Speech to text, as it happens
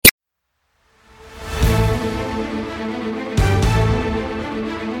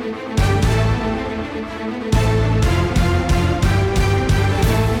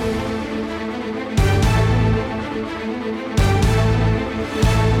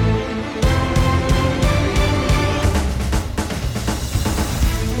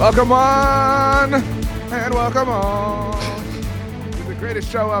Welcome on and welcome on to the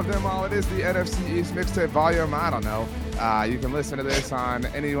greatest show of them all. It is the NFC East Mixtape Volume. I don't know. You can listen to this on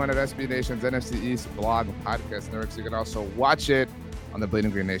any one of SB Nation's NFC East blog and podcast networks. You can also watch it on the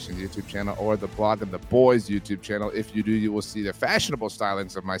Bleeding Green Nation YouTube channel or the Blog and the Boys YouTube channel. If you do, you will see the fashionable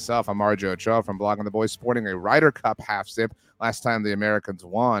stylings of myself. I'm RJ Ochoa from Blog and the Boys, sporting a Ryder Cup half zip. Last time the Americans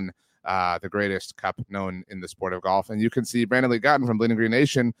won the greatest cup known in the sport of golf. And you can see Brandon Lee Gotton from Bleeding Green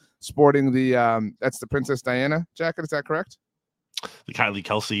Nation sporting the that's the Princess Diana jacket. Is that correct? The Kylie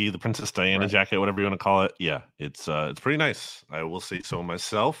Kelsey, the Princess Diana jacket, whatever you want to call it. Yeah, it's pretty nice. I will say so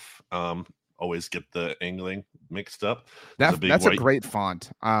myself. Always get the angling mixed up. That's a great font.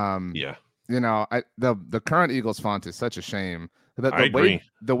 Yeah. You know, the current Eagles font is such a shame. I agree.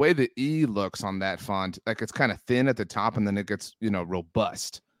 The way the E looks on that font, like it's kind of thin at the top and then it gets,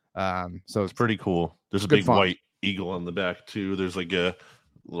 robust. So it's pretty cool. There's a big font. white eagle on the back too. There's like a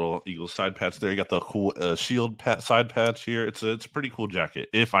little eagle side patch there. You got the cool shield side patch here. It's a pretty cool jacket,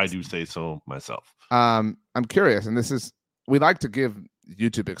 if I do say so myself. I'm curious, and we like to give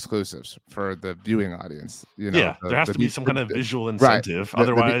YouTube exclusives for the viewing audience. There has to be some kind of visual incentive. Right.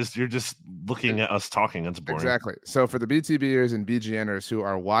 Otherwise, you're just looking at us talking. It's boring. Exactly. So for the BTBers and BGNers who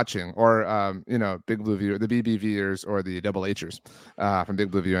are watching, or Big Blue Viewer, the BBVers or the Double Hers from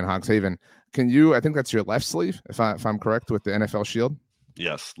Big Blue View and Hogs Haven, can you? I think that's your left sleeve, if I'm correct, with the NFL shield.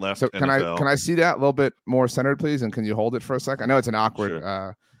 Yes, left. So NFL. can I see that a little bit more centered, please? And can you hold it for a second? I know it's an awkward.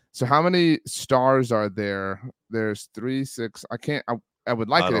 Sure. So how many stars are there? There's 3, 6. I would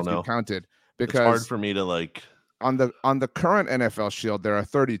like it if you counted, because it's hard for me to like. On the current NFL shield, there are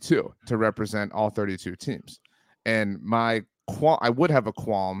 32 to represent all 32 teams, and I would have a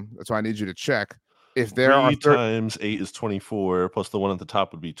qualm, so I need you to check if there are 3 times 8 is 24, plus the one at the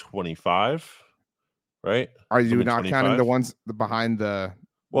top would be 25, right? Are you not 25? Counting the ones behind the?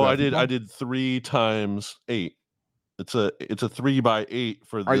 Well, I did 3 times 8. It's a 3 by 8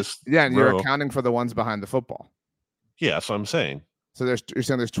 for this. Yeah, and row. You're accounting for the ones behind the football. Yeah, so I'm saying. So you're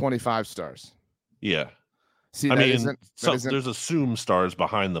saying there's 25 stars. Yeah. See, there's assumed stars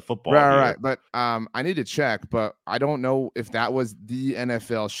behind the football. Right. But I need to check, but I don't know if that was the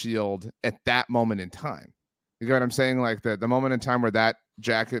NFL shield at that moment in time. You get what I'm saying? Like the moment in time where that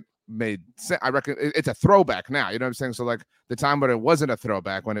jacket made sense. I reckon it's a throwback now. You know what I'm saying? So like the time when it wasn't a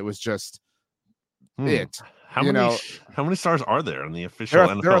throwback, when it was just it. How many stars are there in the official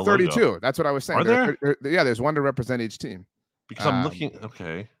NFL There are 32. Logo? That's what I was saying. Are there? There's one to represent each team. Because I'm looking.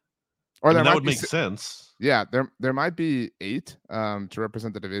 Okay. Or that would make sense. Yeah, there might be 8 to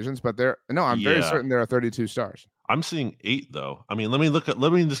represent the divisions, but I'm very certain there are 32 stars. I'm seeing 8 though. I mean, let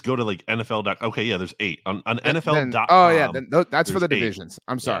me just go to like NFL. Okay, yeah, there's 8 on NFL.com. Oh yeah, that's for the divisions.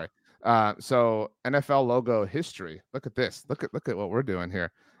 I'm sorry. Yeah. So NFL logo history. Look at this. Look at what we're doing here.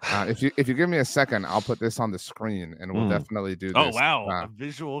 If you give me a second, I'll put this on the screen and we'll definitely do this. Oh wow,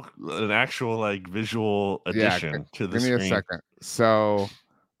 an actual like visual addition to the screen. Give me a second. So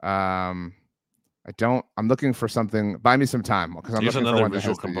I'm looking for something. Buy me some time, because I'm looking another for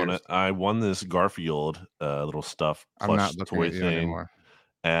visual component. I won this Garfield little stuff plush toy thing anymore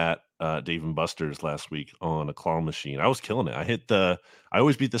at Dave and Buster's last week on a claw machine. I was killing it. I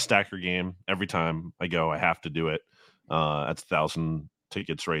always beat the stacker game every time I go. I have to do it. That's 1,000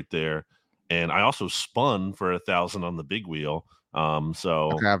 tickets right there, and I also spun for 1,000 on the big wheel.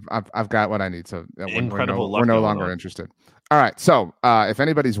 So okay, I've got what I need. So incredible. We're no longer interested. All right. So if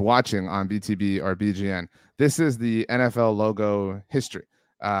anybody's watching on BTB or BGN, this is the NFL logo history.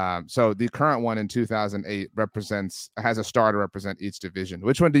 So the current one in 2008 has a star to represent each division.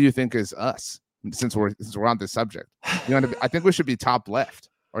 Which one do you think is us? Since we're on this subject, I think we should be top left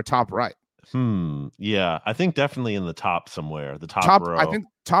or top right. Yeah, I think definitely in the top somewhere. The top row. I think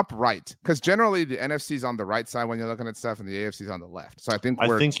top right, because generally the NFC's on the right side when you're looking at stuff, and the AFC's on the left. So I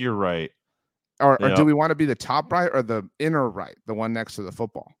think you're right. Or do we want to be the top right or the inner right, the one next to the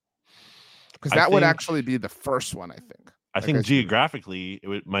football? Because that would actually be the first one, I think. I think geographically,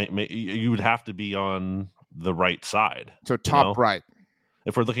 you would have to be on the right side. So top right.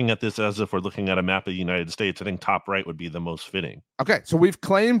 If we're looking at this as if we're looking at a map of the United States, I think top right would be the most fitting. Okay, so we've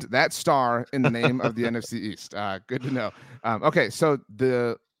claimed that star in the name of the NFC East. Good to know. Okay, so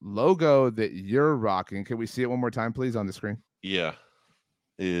the logo that you're rocking, can we see it one more time, please, on the screen? Yeah,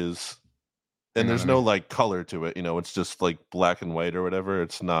 and there's no like color to it. It's just like black and white or whatever.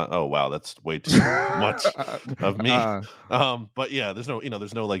 It's not. Oh wow, that's way too much of me. But yeah, there's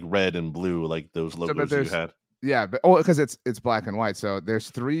no like red and blue like those logos you had. Yeah, but because it's black and white. So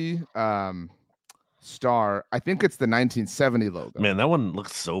there's 3 star. I think it's the 1970 logo. Man, that one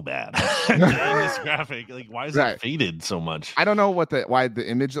looks so bad in this graphic. Like, why is it faded so much? I don't know why the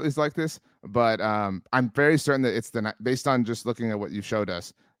image is like this, but I'm very certain that it's based on just looking at what you showed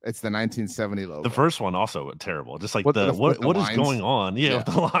us. It's the 1970 logo. The first one also terrible. Just like what is going on? Yeah, with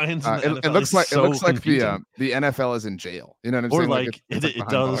the lines. It looks like the NFL is in jail. You know what I'm saying? Or like it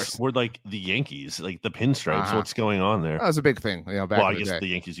does. Or like the Yankees, like the pinstripes. What's going on there? That was a big thing. You know, back I guess the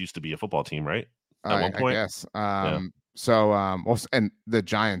Yankees used to be a football team, right? At one point, I guess. So, and the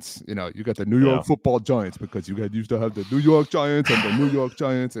Giants, you know, you got the New York Football Giants because you used to have the New York Giants and the New York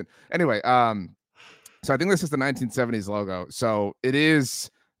Giants. And anyway, so I think this is the 1970s logo. So it is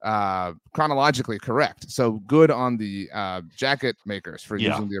chronologically correct. So good on the jacket makers for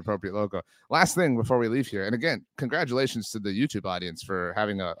using the appropriate logo. Last thing before we leave here, and again, congratulations to the YouTube audience for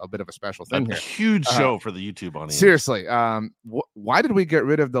having a bit of a special thing here. Huge show for the YouTube audience. Seriously, why did we get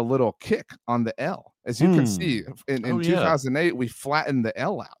rid of the little kick on the L? As you can see, in 2008, we flattened the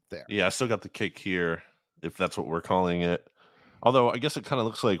L out there. Yeah, I still got the kick here, if that's what we're calling it. Although I guess it kind of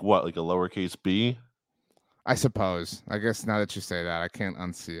looks like like a lowercase b. I suppose. I guess now that you say that, I can't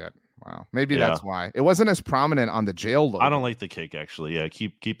unsee it. Wow. Maybe that's why. It wasn't as prominent on the jail logo. I don't like the kick, actually. Yeah,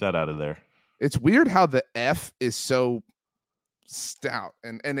 keep that out of there. It's weird how the F is so stout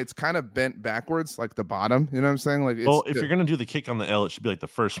and it's kind of bent backwards, like the bottom. You know what I'm saying? Like, if you're going to do the kick on the L, it should be like the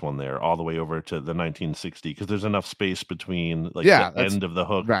first one there, all the way over to the 1960, because there's enough space between the end of the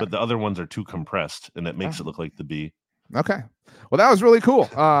hook. Right. But the other ones are too compressed, and it makes it look like the B. Okay. Well, that was really cool.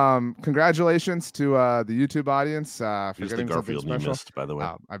 Congratulations to the YouTube audience for getting the Garfield something special. You missed, by the way.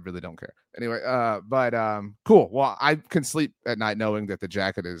 I really don't care. Anyway, but cool. Well, I can sleep at night knowing that the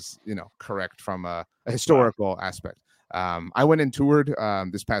jacket is, correct from a historical aspect. I went and toured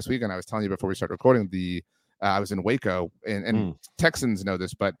this past weekend. I was telling you before we started recording I was in Waco, and Texans know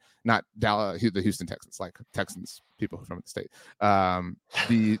this, but not Dallas, the Houston Texans, like Texans, people from the state.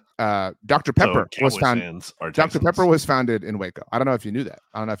 The Dr. Pepper was founded. Dr. Pepper was founded in Waco. I don't know if you knew that.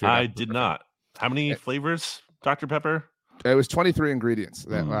 I don't know if I did not. How many flavors, Dr. Pepper? It was 23 ingredients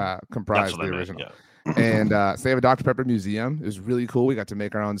that comprised the original. And so they have a Dr. Pepper museum. It was really cool. We got to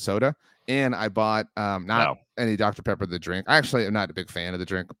make our own soda. And I bought any Dr. Pepper the drink. I actually am not a big fan of the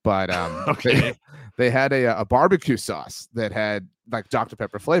drink, but they had a barbecue sauce that had like Dr.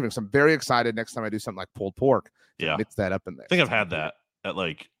 Pepper flavoring. So I'm very excited next time I do something like pulled pork to mix that up in there. I think I've had that at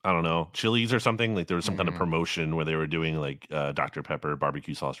like, I don't know, Chili's or something. Like there was some kind of promotion where they were doing like Dr. Pepper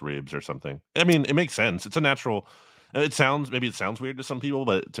barbecue sauce ribs or something. I mean, it makes sense. It's a natural. It sounds weird to some people,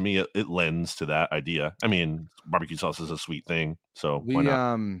 but to me, it lends to that idea. I mean, barbecue sauce is a sweet thing, so why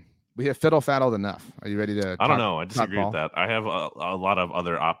not? We have fiddle-faddled enough. Are you ready to? I don't know. I disagree with that. I have a lot of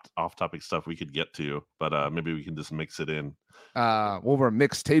other off-topic stuff we could get to, but maybe we can just mix it in. We're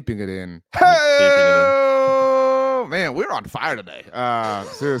mixtaping it in. Hey, man, we're on fire today.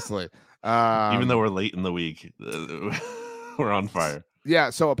 Seriously. Even though we're late in the week, we're on fire. Yeah,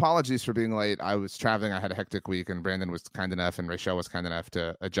 so apologies for being late. I was traveling. I had a hectic week, and Brandon was kind enough, and Rachel was kind enough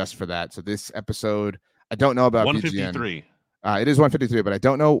to adjust for that. So this episode, I don't know about 153. BGN. It is 153, but I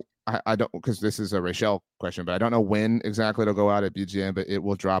don't know. I don't, because this is a Rachel question, but I don't know when exactly it'll go out at BGN, but it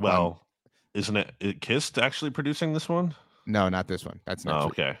will drop. Well, isn't it Kist actually producing this one? No, not this one. That's next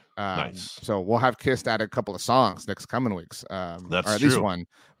week. Okay. Nice. So we'll have Kist add a couple of songs next coming weeks. That's or at true. least one.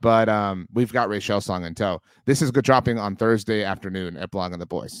 But we've got Rachel's song in tow. This is good dropping on Thursday afternoon at Blog and the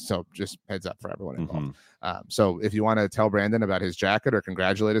Boys. So just heads up for everyone involved. So if you want to tell Brandon about his jacket or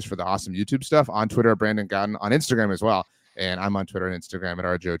congratulate us for the awesome YouTube stuff, on Twitter, Brandon Gowden, on Instagram as well. And I'm on Twitter and Instagram at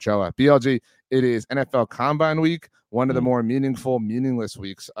RJOchoa. BLG, it is NFL Combine Week, one of the more meaningless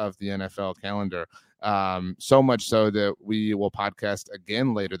weeks of the NFL calendar. So much so that we will podcast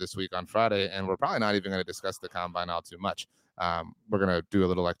again later this week on Friday, and we're probably not even going to discuss the Combine all too much. We're going to do a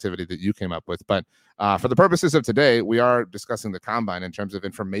little activity that you came up with. But for the purposes of today, we are discussing the Combine in terms of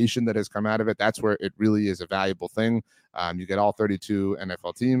information that has come out of it. That's where it really is a valuable thing. You get all 32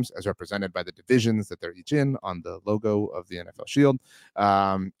 NFL teams as represented by the divisions that they're each in on the logo of the NFL Shield.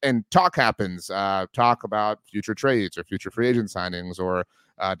 And talk happens. Talk about future trades or future free agent signings or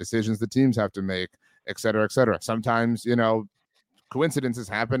decisions the teams have to make, et cetera, et cetera. Sometimes, coincidences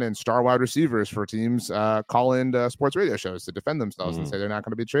happen and star wide receivers for teams call in sports radio shows to defend themselves and say they're not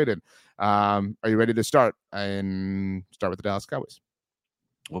going to be traded. Are you ready to start? And start with the Dallas Cowboys.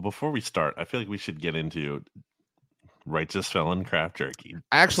 Well, before we start, I feel like we should get into Righteous Felon Craft Jerky.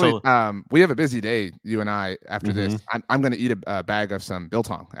 Actually, we have a busy day, you and I, after this. I'm going to eat a bag of some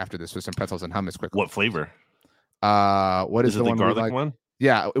biltong after this with some pretzels and hummus quickly. What flavor? What is it, the garlic one?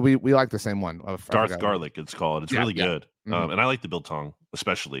 Yeah, we like the same one. Darth Garlic, it's called. It's really good. And I like the biltong.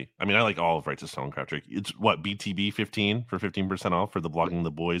 especially. I mean, I like all of Righteous Felon Craft Jerky. It's what, BTB 15 for 15% off for the Blogging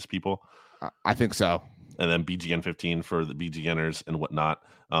the Boys people? I think so. And then BGN 15 for the BGNers and whatnot.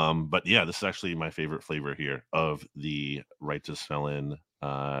 But yeah, this is actually my favorite flavor here of the Righteous Felon.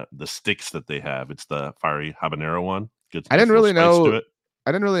 The sticks that they have. It's the fiery habanero one. Good. I didn't really know.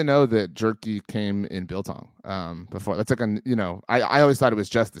 I didn't really know that jerky came in biltong before. That's like I always thought it was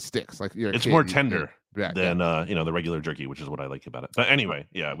just the sticks. Like it's more tender than the regular jerky, which is what I like about it. But anyway,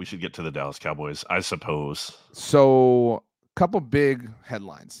 yeah, we should get to the Dallas Cowboys, I suppose. So, couple big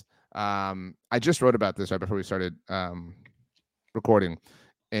headlines. I just wrote about this right before we started recording,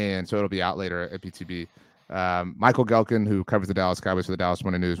 and so it'll be out later at BTB. Michael Gelkin, who covers the Dallas Cowboys for the Dallas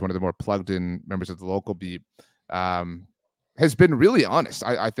Morning News, one of the more plugged-in members of the local beat, has been really honest.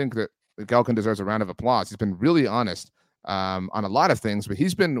 I think that Gelkin deserves a round of applause. He's been really honest on a lot of things, but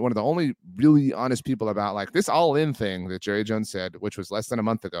he's been one of the only really honest people about like this all-in thing that Jerry Jones said, which was less than a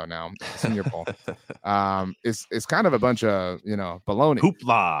month ago now, Senior Bowl. Is kind of a bunch of baloney.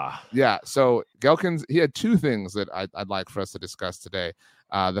 Hoopla. Yeah. So he had two things that I'd like for us to discuss today.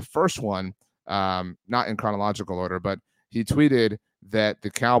 The first one, not in chronological order, but he tweeted that the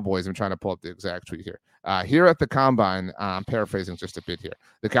Cowboys, I'm trying to pull up the exact tweet here. Here at the Combine, I'm paraphrasing just a bit here.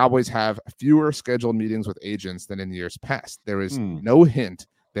 The Cowboys have fewer scheduled meetings with agents than in years past. There is no hint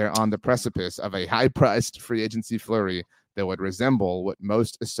they're on the precipice of a high-priced free agency flurry that would resemble what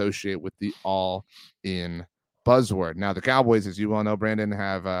most associate with the all-in buzzword. Now, the Cowboys, as you well know, Brandon,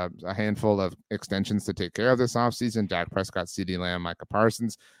 have a handful of extensions to take care of this offseason. Dak Prescott, CeeDee Lamb, Micah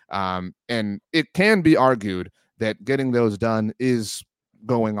Parsons. And it can be argued that getting those done is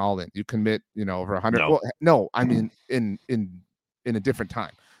going all in. You commit, over 100. No. Well, no, I mean in a different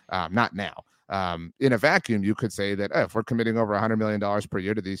time, not now. In a vacuum, you could say that if we're committing over $100 million per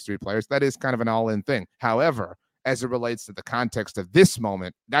year to these three players, that is kind of an all-in thing. However, as it relates to the context of this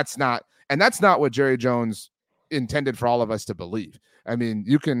moment, that's not what Jerry Jones intended for all of us to believe. I mean,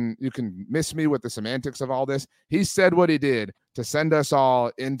 you can miss me with the semantics of all this. He said what he did to send us all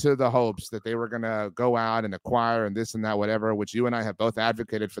into the hopes that they were going to go out and acquire and this and that, whatever, which you and I have both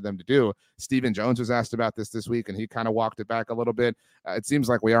advocated for them to do. Stephen Jones was asked about this week, and he kind of walked it back a little bit. It seems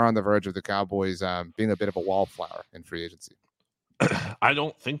like we are on the verge of the Cowboys being a bit of a wallflower in free agency. I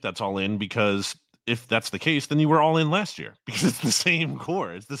don't think that's all in, because if that's the case, then you were all in last year, because it's the same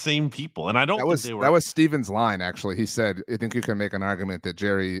core, it's the same people, and I don't think they were. That was Steven's line, actually. He said, "I think you can make an argument that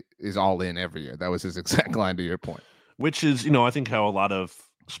Jerry is all in every year." That was his exact line to your point. Which is, I think how a lot of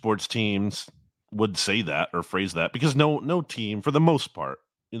sports teams would say that or phrase that, because no team, for the most part,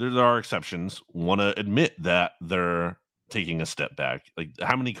 there are exceptions, want to admit that they're taking a step back. Like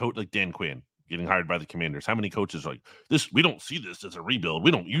how many like Dan Quinn getting hired by the Commanders, how many coaches are like, this, we don't see this as a rebuild,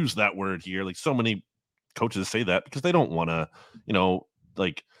 we don't use that word here. Like so many coaches say that because they don't want to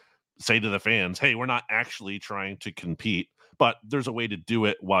like say to the fans, hey, we're not actually trying to compete, but there's a way to do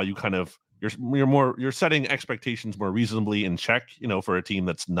it while you kind of you're setting expectations more reasonably in check, for a team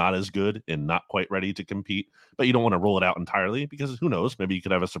that's not as good and not quite ready to compete, but you don't want to roll it out entirely, because who knows, maybe you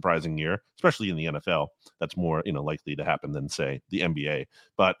could have a surprising year, especially in the NFL. That's more, likely to happen than say the NBA.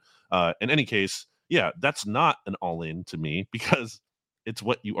 But in any case, yeah, that's not an all-in to me, because it's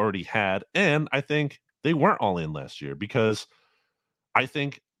what you already had. And I think they weren't all in last year, because I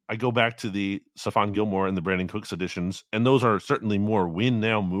think I go back to the Stephon Gilmore and the Brandon Cooks editions, and those are certainly more win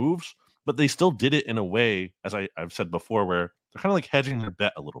now moves, but they still did it in a way, as I've said before, where they're kind of like hedging their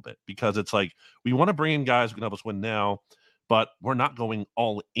bet a little bit, because it's like, we want to bring in guys who can help us win now, but we're not going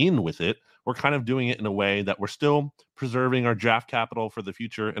all in with it. We're kind of doing it in a way that we're still preserving our draft capital for the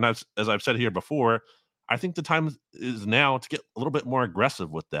future. And as I've said here before, I think the time is now to get a little bit more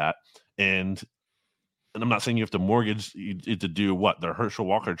aggressive with that. And I'm not saying you have to mortgage to do the Herschel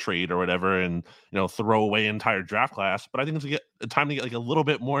Walker trade or whatever, and throw away entire draft class. But I think it's time to get like a little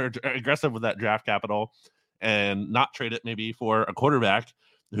bit more aggressive with that draft capital, and not trade it maybe for a quarterback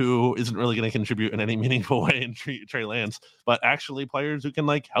who isn't really going to contribute in any meaningful way in Trey Lance, but actually players who can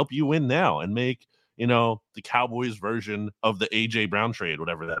like help you win now and make the Cowboys version of the AJ Brown trade,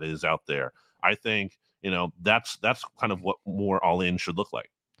 whatever that is out there. I think that's kind of what more all in should look like.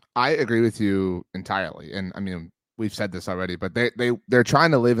 I agree with you entirely. And I mean, we've said this already, but they're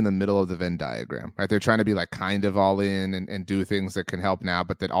trying to live in the middle of the Venn diagram, right? They're trying to be like kind of all in and do things that can help now,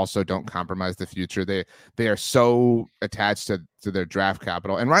 but that also don't compromise the future. They are so attached to their draft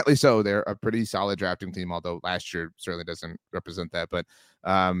capital, and rightly so. They're a pretty solid drafting team, although last year certainly doesn't represent that. But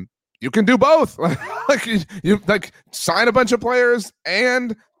you can do both. Like you like sign a bunch of players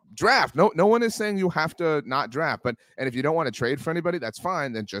and draft. No one is saying you have to not draft, and if you don't want to trade for anybody, that's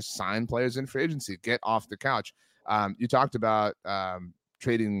fine. Then just sign players in free agency. Get off the couch. You talked about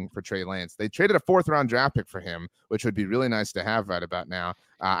trading for Trey Lance. They traded a 4th-round draft pick for him, which would be really nice to have right about now.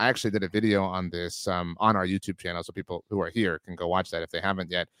 I actually did a video on this on our YouTube channel, so people who are here can go watch that if they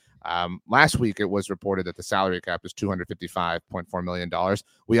haven't yet. Last week, it was reported that the salary cap is $255.4 million.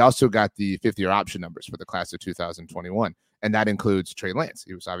 We also got the 5th-year option numbers for the class of 2021, and that includes Trey Lance.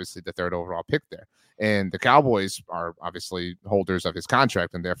 He was obviously the 3rd overall pick there. And the Cowboys are obviously holders of his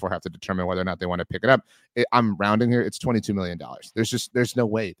contract and therefore have to determine whether or not they want to pick it up. I'm rounding here. It's $22 million. There's no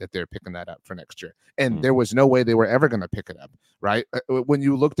way that they're picking that up for next year. And there was no way they were ever going to pick it up, right? When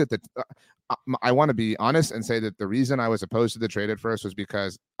you looked at I want to be honest and say that the reason I was opposed to the trade at first was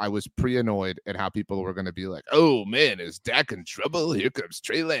because I was pre-annoyed at how people were going to be like, oh man, is Dak in trouble? Here comes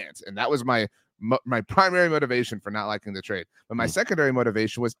Trey Lance. And that was my primary motivation for not liking the trade. But my secondary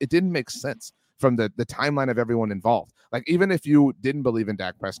motivation was it didn't make sense from the timeline of everyone involved. Like, even if you didn't believe in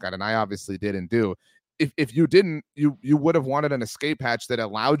Dak Prescott, and I obviously did and do, if you didn't, you would have wanted an escape hatch that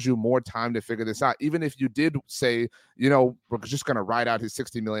allowed you more time to figure this out. Even if you did say, we're just going to ride out his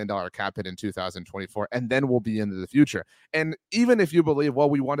 $60 million cap hit in 2024, and then we'll be into the future. And even if you believe, well,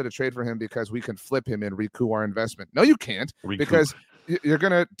 we wanted to trade for him because we can flip him and recoup our investment. No, you can't, because you're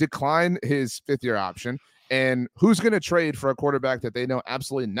going to decline his 5th-year option. And who's going to trade for a quarterback that they know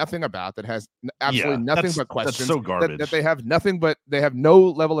absolutely nothing about, that has absolutely nothing but questions? That's so garbage. That they have they have no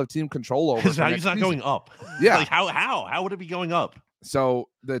level of team control over. He's not going up. Yeah. Like how would it be going up? So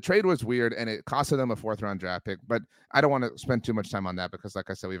the trade was weird, and it costed them a 4th-round draft pick. But I don't want to spend too much time on that because, like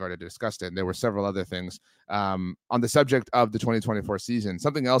I said, we've already discussed it. And there were several other things on the subject of the 2024 season.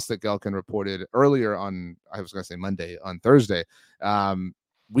 Something else that Gelkin reported earlier on, I was going to say Monday, on Thursday.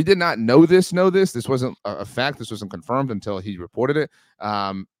 We did not know this. This wasn't a fact. This wasn't confirmed until he reported it.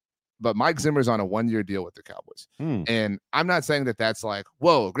 But Mike Zimmer's on a 1-year deal with the Cowboys. And I'm not saying that that's like,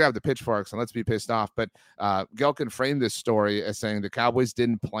 whoa, grab the pitchforks and let's be pissed off. But Gelkin framed this story as saying the Cowboys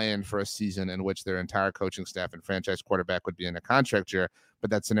didn't plan for a season in which their entire coaching staff and franchise quarterback would be in a contract year. But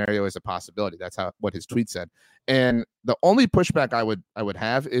that scenario is a possibility. That's what his tweet said. And the only pushback I would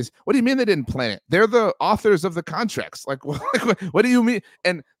have is, what do you mean they didn't plan it? They're the authors of the contracts. Like, what do you mean?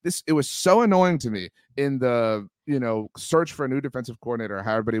 And it was so annoying to me in the search for a new defensive coordinator,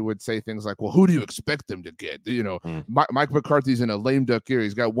 how everybody would say things like, well, who do you expect them to get? Mike McCarthy's in a lame duck year.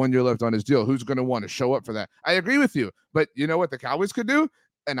 He's got 1 year left on his deal. Who's going to want to show up for that? I agree with you. But you know what the Cowboys could do?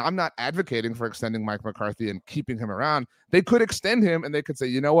 And I'm not advocating for extending Mike McCarthy and keeping him around. They could extend him and they could say,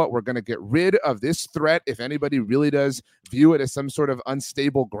 you know what, we're going to get rid of this threat if anybody really does view it as some sort of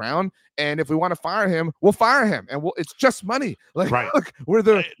unstable ground. And if we want to fire him, we'll fire him. And it's just money. Like, right. Look, we're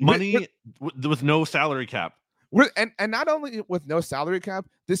the money with no salary cap. And not only with no salary cap,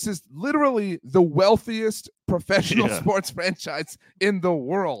 this is literally the wealthiest professional sports franchise in the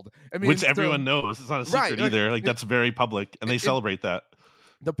world. I mean, which everyone knows. It's not a secret either. Like, that's very public, and they celebrate that.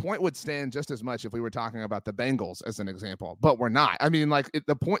 The point would stand just as much if we were talking about the Bengals as an example, but we're not. I mean,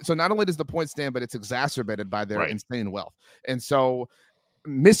 the point. So not only does the point stand, but it's exacerbated by their insane wealth. And so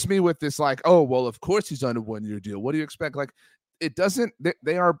miss me with this, like, oh, well, of course he's on a 1-year deal. What do you expect? Like, it doesn't,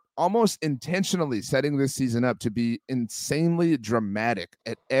 they are almost intentionally setting this season up to be insanely dramatic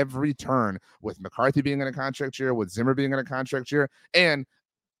at every turn, with McCarthy being in a contract year, with Zimmer being in a contract year. And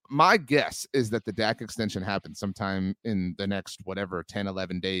my guess is that the Dak extension happens sometime in the next, 10,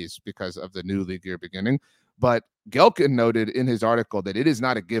 11 days because of the new league year beginning. But Gelkin noted in his article that it is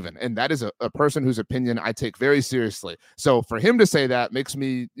not a given. And that is a person whose opinion I take very seriously. So for him to say that makes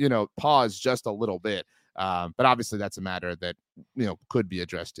me, pause just a little bit. But obviously that's a matter that, could be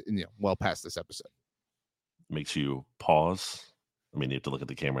addressed, well past this episode. Makes you pause. I mean, you have to look at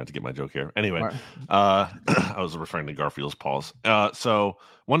the camera to get my joke here. Anyway, I was referring to Garfield's pause. So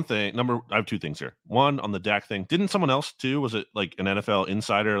one thing, I have 2 things here. One, on the Dak thing, didn't someone else too? Was it like an NFL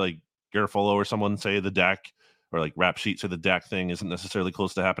insider, like Garofalo or someone, say the Dak, or like Rap Sheet, say the Dak thing isn't necessarily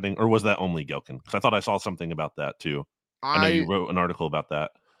close to happening? Or was that only Gelkin? Because I thought I saw something about that too. I know you wrote an article about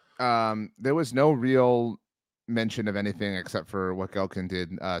that. There was no real mention of anything except for what Gelkin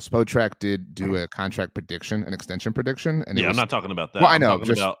did. Spotrac did do a contract prediction, an extension prediction. And I'm not talking about that. Well, I know. I'm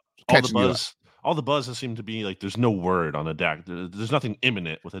just about all the buzz. All the buzz has seemed to be like there's no word on a Dak. There's nothing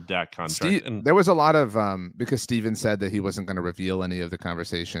imminent with a Dak contract. And there was a lot of because Steven said that he wasn't going to reveal any of the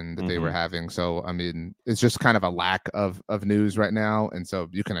conversation that they were having. So I mean, it's just kind of a lack of news right now, and so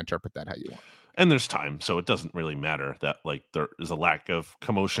you can interpret that how you want. And there's time, so it doesn't really matter that like there is a lack of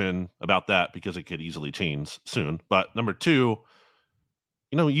commotion about that because it could easily change soon. But number 2,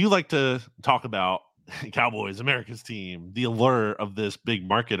 you like to talk about Cowboys, America's team, the allure of this big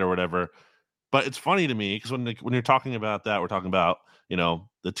market or whatever. But it's funny to me because when you're talking about that, we're talking about,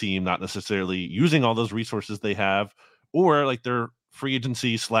 the team not necessarily using all those resources they have, or like their free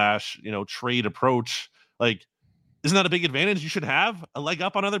agency / trade approach, like, isn't that a big advantage? You should have a leg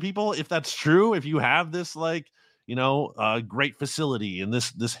up on other people if that's true. If you have this great facility and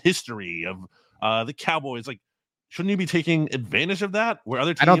this history of the Cowboys, like, shouldn't you be taking advantage of that? Where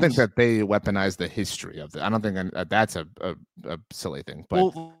other teams, I don't think that they weaponize the history of it. I don't think that's a silly thing.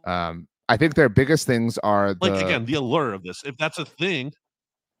 But I think their biggest things are the allure of this. If that's a thing,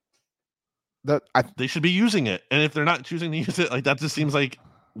 they should be using it. And if they're not choosing to use it, like, that just seems like,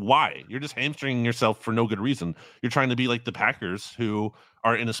 why? You're just hamstringing yourself for no good reason. You're trying to be like the Packers, who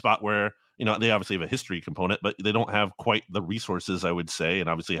are in a spot where, they obviously have a history component, but they don't have quite the resources, I would say, and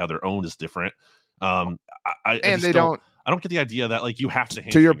obviously how their own is different. I don't get the idea that, like, you have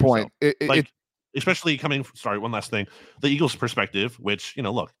to your point, especially coming one last thing, the Eagles' perspective, which,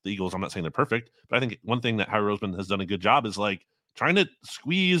 look, the Eagles, I'm not saying they're perfect, but I think one thing that Howie Roseman has done a good job is, like, trying to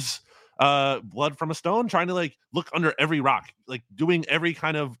squeeze blood from a stone, trying to, like, look under every rock, like, doing every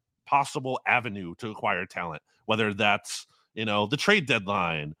kind of possible avenue to acquire talent, whether that's, the trade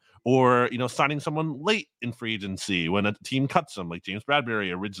deadline, or, signing someone late in free agency when a team cuts them, like James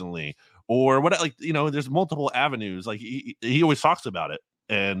Bradbury originally, or what, like, there's multiple avenues. Like, he always talks about it.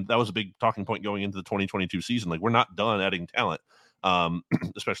 And that was a big talking point going into the 2022 season. Like, we're not done adding talent,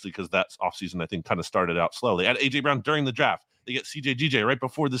 especially because that offseason, I think, kind of started out slow. They had A.J. Brown during the draft. They get CJ right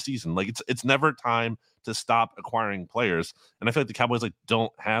before the season. Like, it's never time to stop acquiring players. And I feel like the Cowboys, like,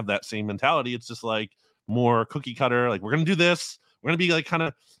 don't have that same mentality. It's just, like, more cookie cutter. Like, we're going to do this. We're going to be, like, kind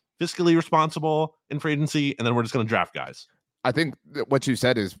of fiscally responsible in free agency, and then we're just going to draft guys. I think what you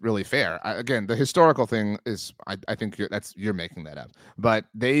said is really fair. Again, the historical thing is, I think you're making that up. But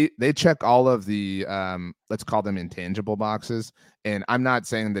they check all of the let's call them intangible boxes. And I'm not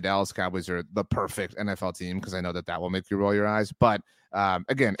saying the Dallas Cowboys are the perfect NFL team, because I know that will make you roll your eyes. But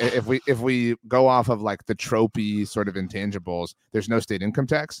again, if we go off of, like, the tropey sort of intangibles, there's no state income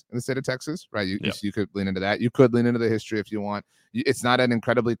tax in the state of Texas, right? You could lean into that. You could lean into the history if you want. It's not an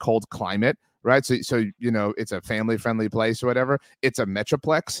incredibly cold climate, right? So it's a family-friendly place or whatever. It's a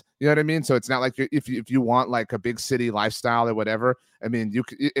metroplex, you know what I mean? So it's not like if you want, like, a big city lifestyle or whatever. I mean,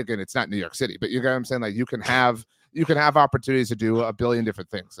 again, it's not New York City, but you get what I'm saying? Like, you can have opportunities to do a billion different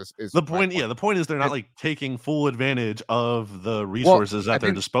things. Is the point. Yeah, the point is they're not, like, taking full advantage of the resources at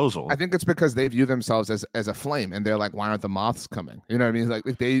their disposal. I think it's because they view themselves as a flame, and they're like, why aren't the moths coming? You know what I mean? Like,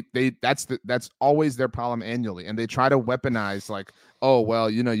 that's always their problem annually, and they try to weaponize, like, oh, well,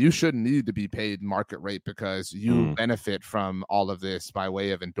 you shouldn't need to be paid market rate because you benefit from all of this by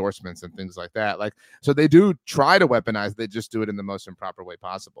way of endorsements and things like that. Like, so they do try to weaponize. They just do it in the most improper way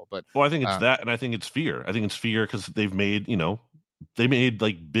possible. But I think it's that, and I think it's fear. I think it's fear because they've made, they made,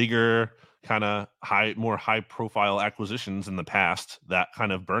 like, bigger, kind of more high profile acquisitions in the past that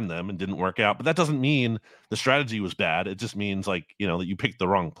kind of burned them and didn't work out. But that doesn't mean the strategy was bad. It just means, like, that you picked the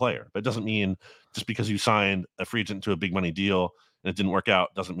wrong player. But it doesn't mean just because you signed a free agent to a big money deal and it didn't work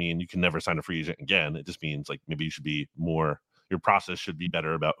out doesn't mean you can never sign a free agent again. It just means, like, maybe you should be your process should be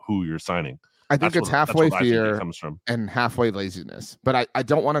better about who you're signing. I think it's halfway fear comes from, and halfway laziness. But I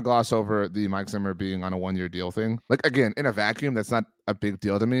don't want to gloss over the Mike Zimmer being on a 1-year deal thing. Like, again, in a vacuum, that's not a big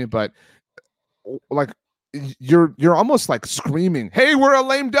deal to me. But, like, you're almost, like, screaming, "Hey, we're a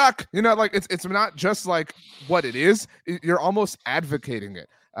lame duck!" Like, it's not just, like, what it is. You're almost advocating it,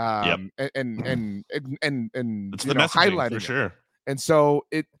 and it's the messaging for sure. And so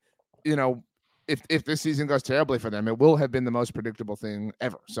if this season goes terribly for them, it will have been the most predictable thing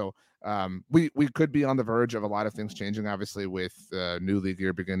ever. So we could be on the verge of a lot of things changing, obviously, with new league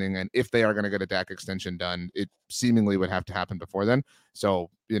year beginning. And if they are going to get a DAC extension done, it seemingly would have to happen before then. So,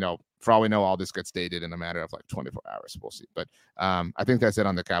 for all we know, all this gets dated in a matter of, like, 24 hours. We'll see. But I think that's it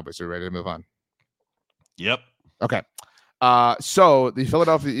on the Cowboys. We're ready to move on. Yep. Okay. So the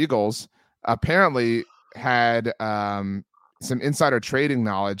Philadelphia Eagles apparently had some insider trading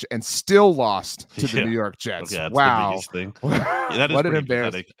knowledge and still lost to the New York Jets. Yeah, wow. The biggest thing. That is what pretty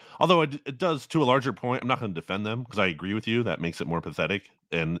pathetic. Although it does, to a larger point, I'm not going to defend them because I agree with you. That makes it more pathetic.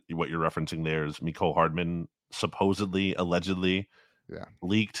 And what you're referencing there is Mecole Hardman supposedly, allegedly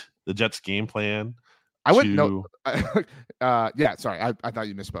leaked the Jets game plan. I wouldn't know. Yeah, sorry. I thought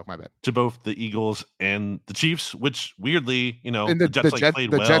you misspoke. My bad. To both the Eagles and the Chiefs, which weirdly, the Jets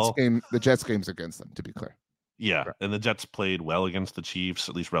played well. The Jets game's against them, to be clear. Yeah, right. And the Jets played well against the Chiefs,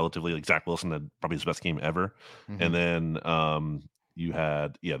 at least relatively. Like, Zach Wilson had probably his best game ever. Mm-hmm. And then you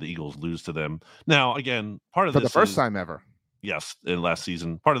had the Eagles lose to them. Now, again, part of for this the first time ever. Yes, in last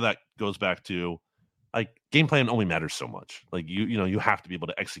season. Part of that goes back to, like, game plan only matters so much. Like, you have to be able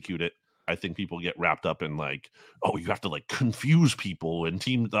to execute it I think people get wrapped up in like, oh, you have to like confuse people and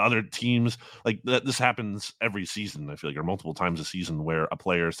the other teams. Like this happens every season, I feel like, or multiple times a season where a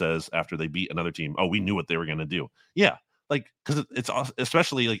player says after they beat another team, oh, we knew what they were going to do. Yeah. Like, because it's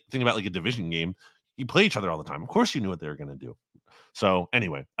especially like think about like a division game. You play each other all the time. Of course you knew what they were going to do. So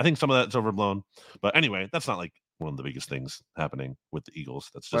anyway, I think some of that's overblown. But anyway, that's not like one of the biggest things happening with the Eagles.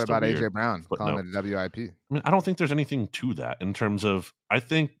 That's just what about AJ Brown calling it a WIP? I mean, I don't think there's anything to that in terms of. I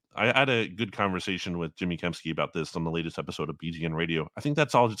think I had a good conversation with Jimmy Kempski about this on the latest episode of BGN Radio. I think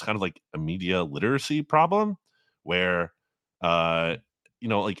that's all just kind of like a media literacy problem, where, like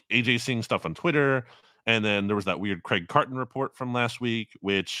AJ seeing stuff on Twitter, and then there was that weird Craig Carton report from last week,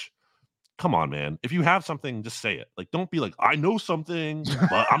 which. Come on, man. If you have something, just say it. Like, don't be like, I know something,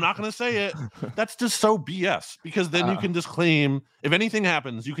 but I'm not going to say it. That's just so BS, because then you can just claim, if anything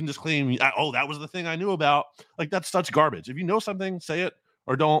happens, you can just claim, oh, that was the thing I knew about. Like, that's such garbage. If you know something, say it,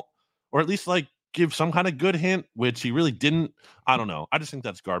 or don't, or at least like give some kind of good hint, which he really didn't. I don't know. I just think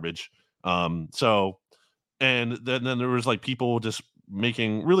that's garbage. And then there was like people just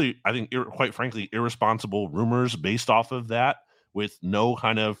making really, I think, quite frankly, irresponsible rumors based off of that, with no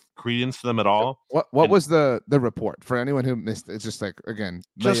kind of credence to them at all. What was the report for anyone who missed it? It's just like, again,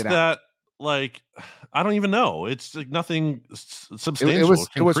 just that, like, I don't even know. It's like nothing substantial.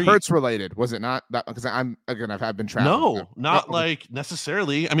 It was Hurts related, was it not? Because I've been traveling. No, not like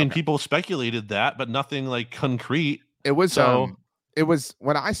necessarily. I mean, people speculated that, but nothing like concrete. It was it was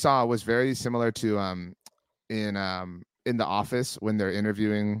what I saw was very similar to in The Office when they're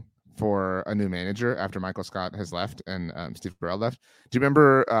interviewing for a new manager after Michael Scott has left and Steve Carell left. Do you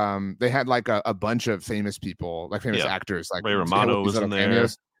remember they had like a bunch of famous people, like famous actors, like Ray Romano was in there.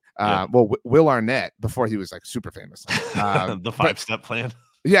 Well, Will Arnett, before he was like super famous. The 5-step plan.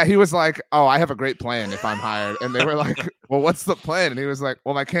 Yeah, he was like, oh, I have a great plan if I'm hired. And they were like, well, what's the plan? And he was like,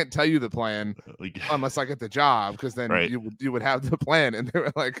 well, I can't tell you the plan unless I get the job, because then you would have the plan. And they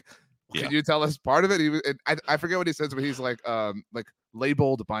were like, can you tell us part of it? I forget what he says, but he's like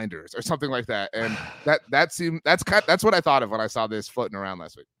labeled binders or something like that. And that's what I thought of when I saw this floating around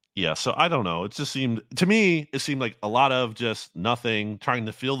last week. Yeah, so I don't know. It just seemed like a lot of just nothing, trying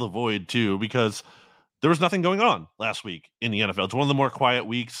to fill the void too, because there was nothing going on last week in the NFL. It's one of the more quiet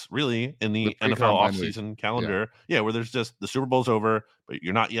weeks, really, in the NFL offseason calendar. Yeah, where there's just the Super Bowl's over, but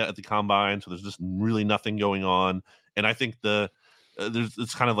you're not yet at the combine, so there's just really nothing going on. And I think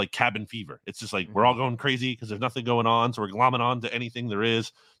it's kind of like cabin fever. It's just like we're all going crazy because there's nothing going on, so we're glomming on to anything there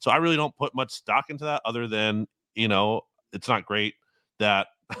is. So I really don't put much stock into that, other than it's not great that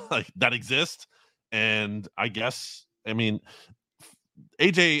that exists. And I guess, I mean,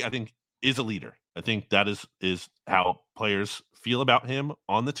 AJ, I think, is a leader. I think that is how players feel about him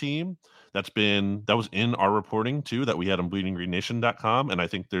on the team. That was in our reporting too, that we had on bleedinggreennation.com. And I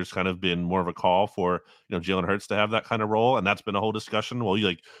think there's kind of been more of a call for, Jalen Hurts to have that kind of role. And that's been a whole discussion. Well,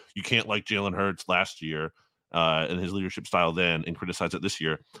 you can't like Jalen Hurts last year and his leadership style then and criticize it this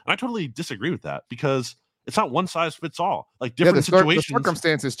year. And I totally disagree with that, because it's not one size fits all. Like different situations, the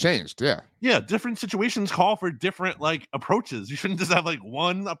circumstances changed. Yeah. Different situations call for different like approaches. You shouldn't just have like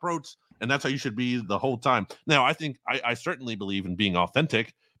one approach, and that's how you should be the whole time. Now, I think I certainly believe in being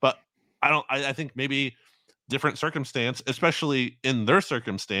authentic, but I think maybe different circumstance, especially in their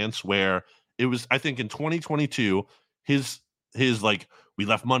circumstance where it was, I think in 2022, his like, we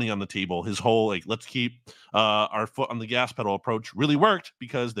left money on the table, his whole like, let's keep our foot on the gas pedal approach really worked,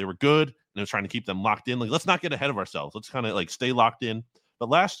 because they were good and it was trying to keep them locked in. Like, let's not get ahead of ourselves. Let's kind of like stay locked in. But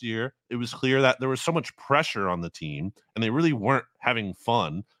last year, it was clear that there was so much pressure on the team and they really weren't having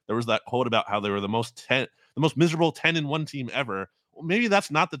fun. There was that quote about how they were the most miserable 10-1 team ever. Well, maybe that's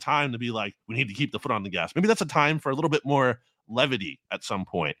not the time to be like, we need to keep the foot on the gas. Maybe that's a time for a little bit more levity at some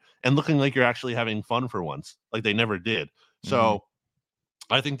point and looking like you're actually having fun for once, like they never did. So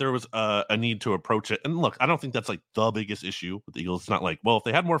I think there was a need to approach it. And look, I don't think that's like the biggest issue with the Eagles. It's not like, well, if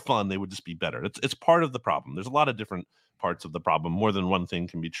they had more fun, they would just be better. It's part of the problem. There's a lot of different parts of the problem. More than one thing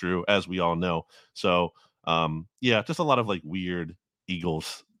can be true, as we all know. So just a lot of like weird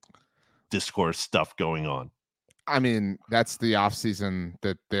Eagles discourse stuff going on. I mean, that's the off season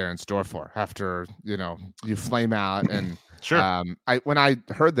that they're in store for after, you flame out. And sure. When I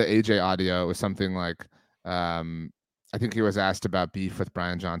heard the AJ audio, it was something like, I think he was asked about beef with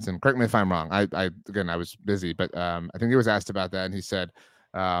Brian Johnson. Correct me if I'm wrong. I was busy, but I think he was asked about that. And he said,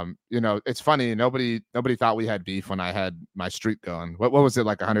 It's funny. Nobody thought we had beef when I had my streak going. What was it,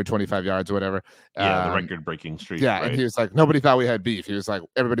 like 125 yards or whatever? Yeah, the record-breaking streak. Yeah, right? And he was like, nobody thought we had beef. He was like,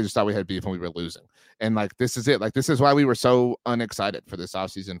 everybody just thought we had beef when we were losing. And like, this is it. Like, this is why we were so unexcited for this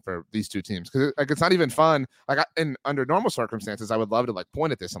offseason for these two teams, because like it's not even fun. Like, under normal circumstances, I would love to like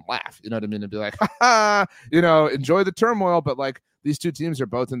point at this and laugh. You know what I mean? And be like, ha ha, enjoy the turmoil. But like, these two teams are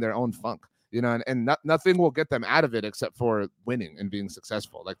both in their own funk. And nothing will get them out of it except for winning and being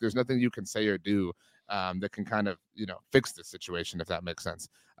successful. Like, there's nothing you can say or do that can kind of, fix the situation, if that makes sense.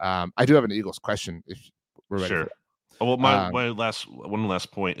 I do have an Eagles question if we're ready. Sure. Well, my one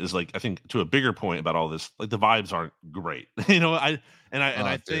last point is, like, I think to a bigger point about all this, like, the vibes aren't great. I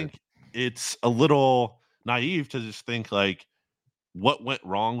think it's a little naive to just think like what went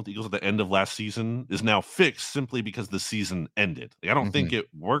wrong with the Eagles at the end of last season is now fixed simply because the season ended. Like, I don't think it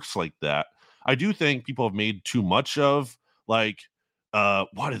works like that. I do think people have made too much of, like,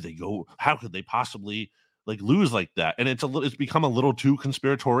 why did they go? How could they possibly like lose like that? And it's become a little too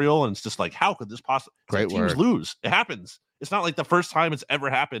conspiratorial, and it's just like, how could this possibly teams lose? It happens. It's not like the first time it's ever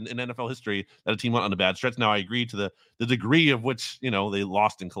happened in NFL history that a team went on a bad stretch. Now, I agree to the degree of which they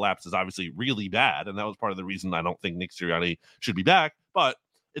lost and collapsed is obviously really bad, and that was part of the reason I don't think Nick Sirianni should be back. But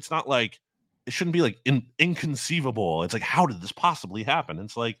it's not like it shouldn't be like inconceivable. It's like, how did this possibly happen?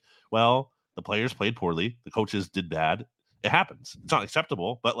 It's like, well, the players played poorly, the coaches did bad. It happens. It's not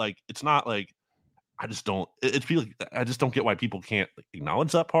acceptable, but like, it's not like, I just don't get why people can't like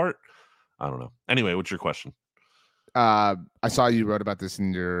acknowledge that part. I don't know. Anyway, what's your question? I saw you wrote about this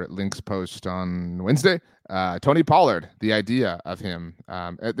in your links post on Wednesday. Tony Pollard, the idea of him.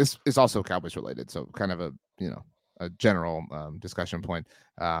 This is also Cowboys related, so kind of a general discussion point.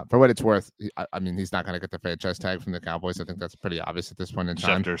 For what it's worth, I mean, he's not going to get the franchise tag from the Cowboys. I think that's pretty obvious at this point in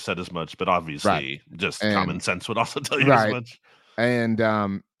time. Schefter said as much, but obviously common sense would also tell you as much.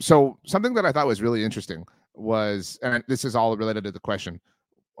 And so something that I thought was really interesting was, and this is all related to the question,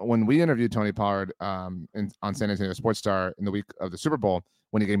 when we interviewed Tony Pollard on San Antonio Sports Star in the week of the Super Bowl,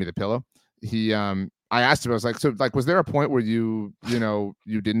 when he gave me the pillow, I asked him, I was like, so like, was there a point where you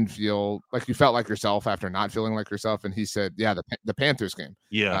didn't feel like you felt like yourself after not feeling like yourself? And he said, yeah, the Panthers game,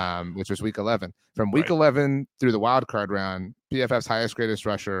 which was week 11. From week 11 through the wild card round, PFF's highest greatest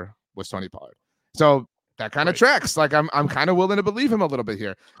rusher was Tony Pollard. So that kind of tracks. Like, I'm kind of willing to believe him a little bit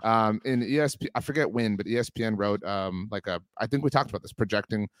here. In ESPN, I forget when, but ESPN wrote I think we talked about this,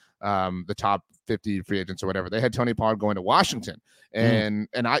 projecting the top 50 free agents or whatever. They had Tony Pollard going to Washington, and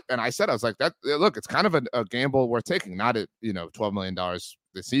I said, I was like, that look, it's kind of a gamble worth taking. Not at $12 million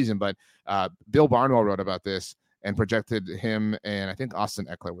this season, but Bill Barnwell wrote about this and projected him, and I think Austin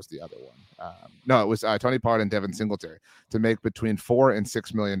Eckler was the other one. No, it was Tony Pollard and Devin Singletary to make between $4 and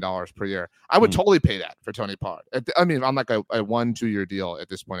 $6 million per year. I would totally pay that for Tony Pollard. I mean, on like a 1-2 year deal at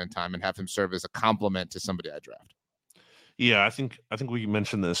this point in time, and have him serve as a complement to somebody I draft. Yeah, I think we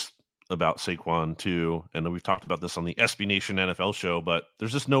mentioned this about Saquon too, and we've talked about this on the SB Nation NFL show, but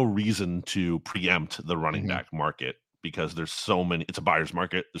there's just no reason to preempt the running back market, because there's so many. It's a buyer's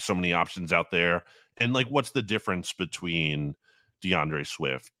market. There's so many options out there. And like, what's the difference between DeAndre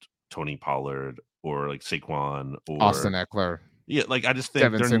Swift, Tony Pollard, or like Saquon, or Austin Eckler? Yeah, like, I just think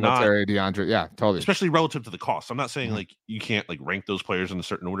Devin Singletary, DeAndre. Yeah, totally. Especially relative to the cost. I'm not saying like you can't like rank those players in a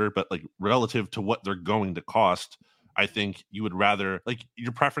certain order, but like relative to what they're going to cost, I think you would rather, like,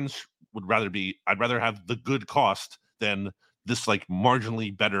 your preference would rather be, I'd rather have the good cost than this like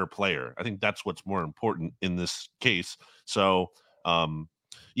marginally better player. I think that's what's more important in this case. So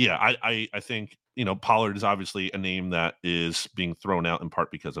yeah, I think Pollard is obviously a name that is being thrown out in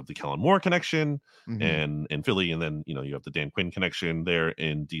part because of the Kellen Moore connection and in Philly, and then you have the Dan Quinn connection there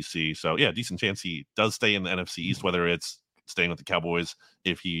in DC. So yeah, decent chance he does stay in the NFC East, whether it's staying with the Cowboys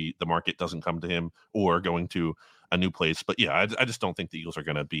if the market doesn't come to him, or going to a new place. But yeah, I just don't think the Eagles are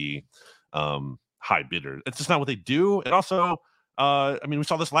going to be high bidder. It's just not what they do. And also, I mean, we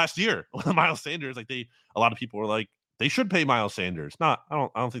saw this last year with Miles Sanders. Like, a lot of people were like, they should pay Miles Sanders. I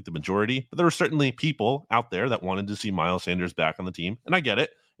don't think the majority, but there were certainly people out there that wanted to see Miles Sanders back on the team. And I get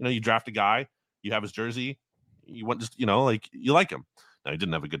it. You draft a guy, you have his jersey, you want just, like, you like him. Now, he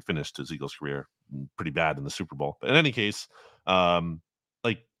didn't have a good finish to his Eagles career, pretty bad in the Super Bowl. But in any case,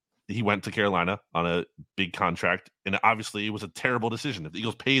 like, he went to Carolina on a big contract, and obviously it was a terrible decision. If the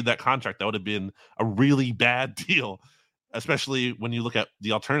Eagles paid that contract, that would have been a really bad deal, especially when you look at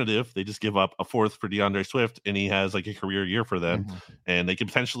the alternative. They just give up a fourth for DeAndre Swift, and he has like a career year for them, and they could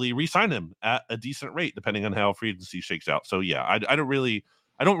potentially re-sign him at a decent rate depending on how free agency shakes out. So yeah, I don't really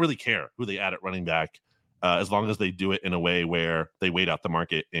care who they add at running back, as long as they do it in a way where they wait out the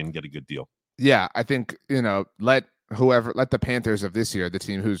market and get a good deal. Yeah, I think let let the Panthers of this year, the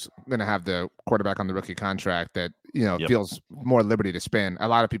team who's going to have the quarterback on the rookie contract that, feels more liberty to spend. A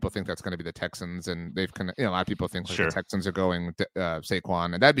lot of people think that's going to be the Texans, and they've kind of, a lot of people think like the Texans are going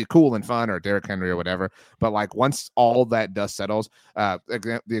Saquon, and that'd be cool and fun, or Derrick Henry or whatever. But like once all that dust settles,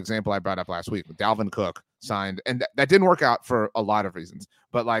 the example I brought up last week, Dalvin Cook signed, and that didn't work out for a lot of reasons,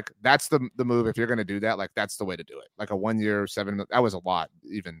 but like that's the move. If you're going to do that, like that's the way to do it. Like a 1 year that was a lot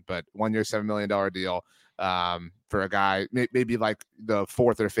even, but 1 year $7 million deal for a guy, maybe like the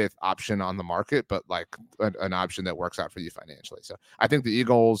fourth or fifth option on the market, but like an option that works out for you financially. So I think the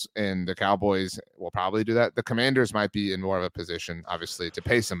Eagles and the Cowboys will probably do that. The Commanders might be in more of a position, obviously, to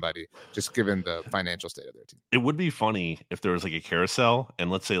pay somebody, just given the financial state of their team. It would be funny if there was like a carousel, and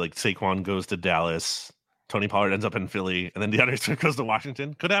let's say like Saquon goes to Dallas, Tony Pollard ends up in Philly, and then DeAndre Swift goes to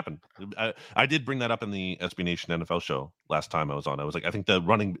Washington. Could happen. I did bring that up in the SB Nation NFL show last time I was on. I was like, I think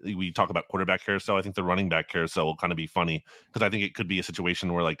we talk about quarterback carousel. I think the running back carousel will kind of be funny, because I think it could be a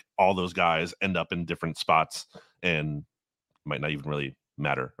situation where like all those guys end up in different spots and might not even really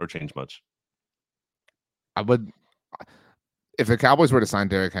matter or change much. If the Cowboys were to sign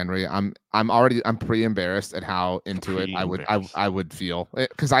Derrick Henry, I'm pretty embarrassed at how into it I would feel,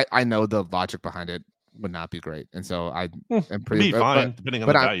 because I know the logic behind it would not be great, and so I'm pretty fine depending on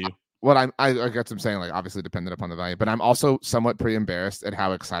the value. I guess I'm saying, like, obviously dependent upon the value, but I'm also somewhat pretty embarrassed at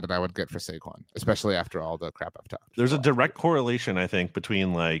how excited I would get for Saquon, especially after all the crap I've talked. There's a direct correlation, I think,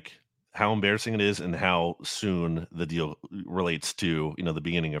 between like how embarrassing it is and how soon the deal relates to the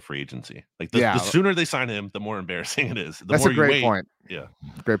beginning of free agency. Like the sooner they sign him, the more embarrassing it is. That's a great point. Yeah,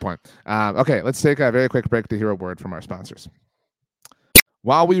 great point. Okay, let's take a very quick break to hear a word from our sponsors.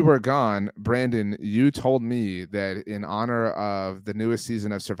 While we were gone, Brandon, you told me that in honor of the newest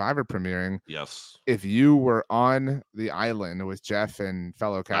season of Survivor premiering, yes, if you were on the island with Jeff and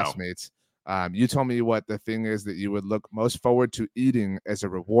fellow castmates, you told me what the thing is that you would look most forward to eating as a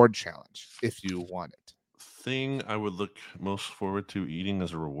reward challenge if you won it. Thing I would look most forward to eating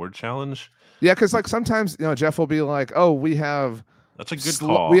as a reward challenge? Yeah, because like sometimes Jeff will be like, "Oh, we have." That's a good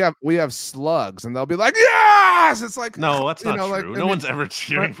call. We have slugs, and they'll be like, "Yes!" It's like, no, that's not true. Like, no one's ever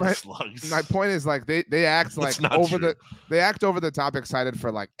cheering for slugs. My point is, like, they act like over the top excited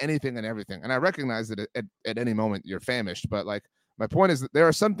for like anything and everything, and I recognize that at any moment you're famished, but like my point is that there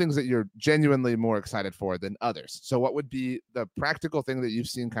are some things that you're genuinely more excited for than others. So what would be the practical thing that you've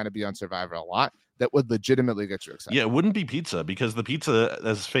seen kind of be on Survivor a lot that would legitimately get you excited? Yeah, it wouldn't be pizza, because the pizza,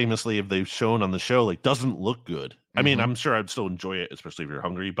 as famously if they've shown on the show, like doesn't look good. I mean, I'm sure I'd still enjoy it, especially if you're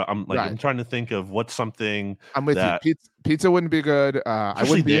hungry. But I'm like, I'm trying to think of what's something. I'm with you. Pizza wouldn't be good. I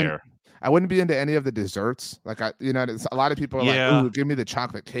wouldn't be I wouldn't be into any of the desserts. Like a lot of people are like, "Ooh, give me the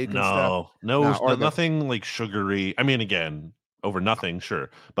chocolate cake." And stuff. Nothing like sugary. I mean, again, over nothing, sure.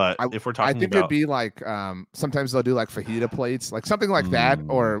 But if we're talking, it'd be like sometimes they'll do like fajita plates, like something like that,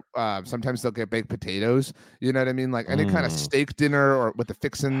 or sometimes they'll get baked potatoes. You know what I mean? Like any kind of steak dinner, or with the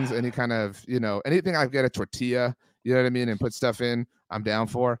fixins, any kind of anything I get a tortilla. You know what I mean? And put stuff in, I'm down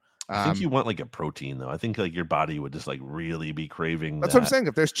for. I think you want like a protein though. I think like your body would just like really be craving. That's what I'm saying.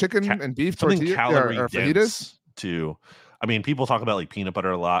 If there's chicken and beef tortilla or fajitas too. I mean, people talk about like peanut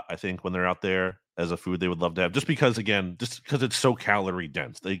butter a lot, I think, when they're out there as a food they would love to have, just because it's so calorie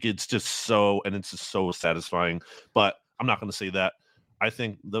dense. Like it's just so satisfying. But I'm not going to say that. I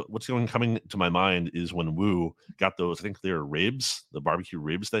think what's coming to my mind is when Wu got those, I think they're ribs, the barbecue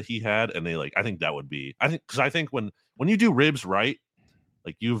ribs that he had. And I think that would be, because I think when you do ribs right,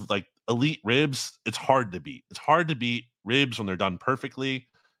 like you've like elite ribs, it's hard to beat. It's hard to beat ribs when they're done perfectly.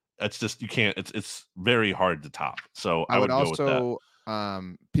 It's just, you can't, it's very hard to top. So I would go with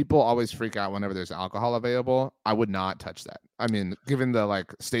that. People always freak out whenever there's alcohol available. I would not touch that. I mean, given the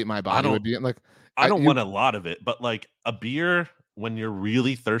like state my body would be in, like, I don't want a lot of it, but like a beer when you're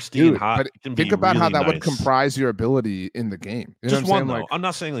really thirsty and hot, but think about how that would comprise your ability in the game. Just one though. Like, I'm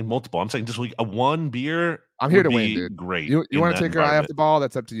not saying like multiple. I'm saying just like a one beer. I'm here to win, dude. Great. You want to take your eye off the ball?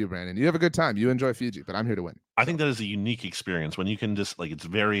 That's up to you, Brandon. You have a good time. You enjoy Fiji, but I'm here to win. I think that is a unique experience when you can just like, it's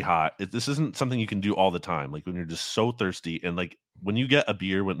very hot. This isn't something you can do all the time. Like when you're just so thirsty, and like when you get a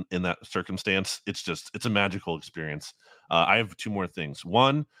beer when in that circumstance, it's a magical experience. I have two more things.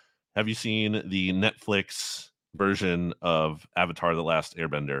 One, have you seen the Netflix version of Avatar: The Last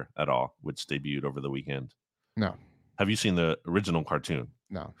Airbender at all, which debuted over the weekend? No. Have you seen the original cartoon?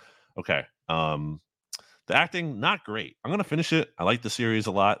 No. Okay. The acting, not great. I'm gonna finish it. I like the series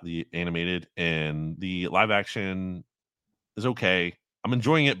a lot, the animated, and the live action is okay. I'm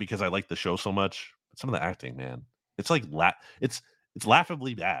enjoying it because I like the show so much. But some of the acting, man, it's like it's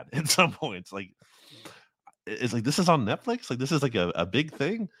laughably bad at some points. Like it's like, this is on Netflix. Like this is like a big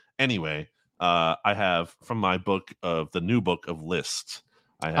thing. Anyway, I have from my book of the new book of lists.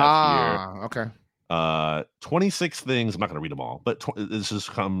 I have here. Okay. 26 things. I'm not going to read them all, but this is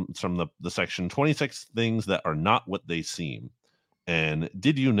comes from the section 26 things that are not what they seem. And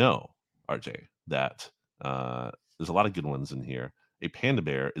did you know, RJ, that there's a lot of good ones in here. A panda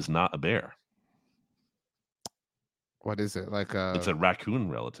bear is not a bear. What is it? It's a raccoon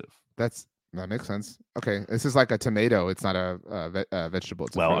relative. That makes sense. Okay, this is like a tomato. It's not a vegetable.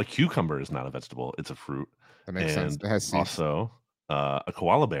 It's a cucumber is not a vegetable. It's a fruit. That makes sense. It has seeds. Also, a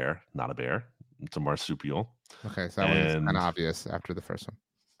koala bear, not a bear. It's a marsupial. Okay, so that one's kind of obvious after the first one.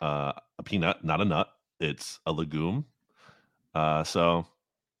 A peanut, not a nut. It's a legume. So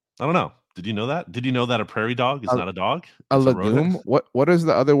I don't know. Did you know that? Did you know that a prairie dog is not a dog? A legume? What is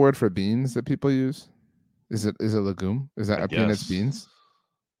the other word for beans that people use? Is it legume? Is that peanuts beans?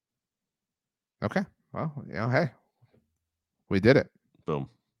 Okay. Well, hey. We did it. Boom.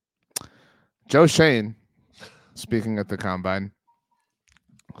 Joe Shane, speaking at the Combine,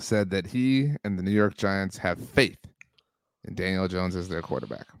 said that he and the New York Giants have faith in Daniel Jones as their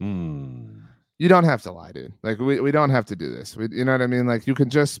quarterback. You don't have to lie, dude. Like, we don't have to do this. You know what I mean? Like, you can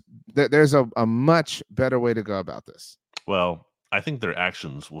just there's a much better way to go about this. Well, I think their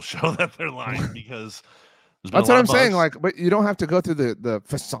actions will show that they're lying because that's what I'm saying. Like, but you don't have to go through the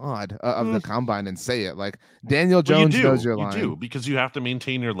facade of the Combine and say it. Like, Daniel Jones knows you're lying. You do, because you have to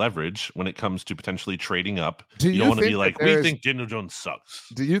maintain your leverage when it comes to potentially trading up. You don't want to be like, we think Daniel Jones sucks.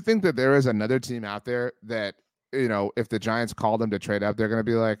 Do you think that there is another team out there that, if the Giants call them to trade up, they're going to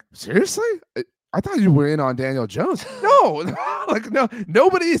be like, seriously? I thought you were in on Daniel Jones. No, no,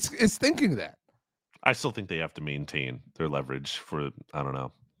 nobody is thinking that. I still think they have to maintain their leverage for, I don't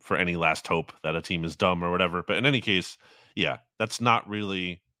know, for any last hope that a team is dumb or whatever. But in any case, yeah, that's not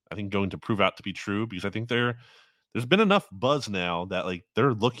really, I think, going to prove out to be true, because I think there's been enough buzz now that like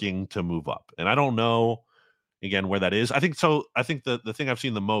they're looking to move up. And I don't know, again, where that is. I think the thing I've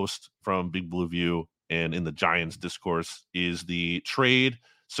seen the most from Big Blue View and in the Giants discourse is the trade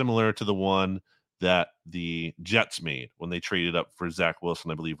similar to the one that the Jets made when they traded up for Zach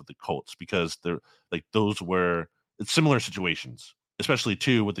Wilson, I believe, with the Colts, because they're like, those were similar situations, especially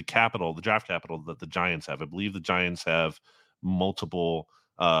too with the draft capital that the Giants have. I believe the Giants have multiple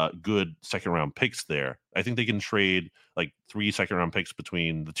good second round picks there. I think they can trade like 3 second round picks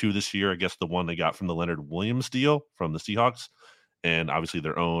between the two this year. I guess the one they got from the Leonard Williams deal from the Seahawks, and obviously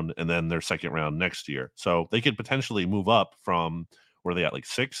their own, and then their second round next year. So they could potentially move up from where they at, like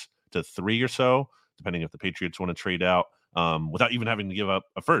 6 to 3 or so, depending if the Patriots want to trade out, without even having to give up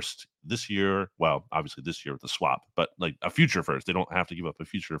a first this year. Well, obviously this year with the swap, but like a future first. They don't have to give up a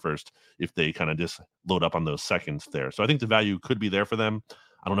future first if they kind of just load up on those seconds there. So I think the value could be there for them.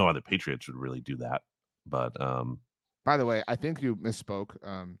 I don't know how the Patriots would really do that, but by the way, I think you misspoke.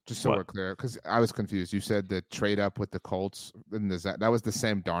 Just so we're clear, because I was confused. You said the trade up with the Colts, and that was the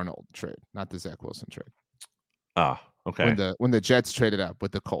Sam Darnold trade, not the Zach Wilson trade. Okay. When the Jets traded up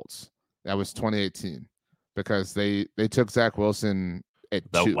with the Colts, that was 2018, because they took Zach Wilson at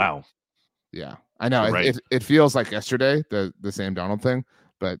 2. Wow. Yeah, I know. Right. It feels like yesterday, the Sam Darnold thing,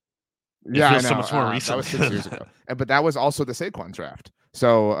 but yeah, I know. So much more recent. That was 6 years ago, but that was also the Saquon draft.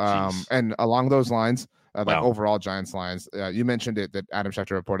 So, and along those lines, overall Giants lines, you mentioned it that Adam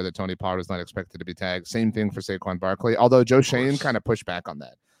Schefter reported that Tony Pollard was not expected to be tagged. Same thing for Saquon Barkley. Although Joe Shane kind of pushed back on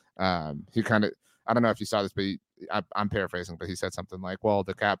that. He kind of, I don't know if you saw this, but I'm paraphrasing, but he said something like, well,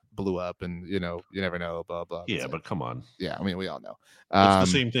 the cap blew up and, you never know, blah, blah. Yeah, but come on. Yeah, I mean, we all know.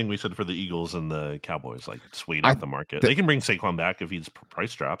 It's the same thing we said for the Eagles and the Cowboys, like just wait out the market. They can bring Saquon back if he's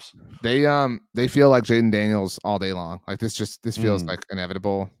price drops. They feel like Jaden Daniels all day long. Like this feels like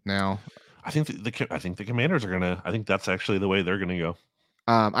inevitable now. I think the Commanders are gonna. I think that's actually the way they're gonna go.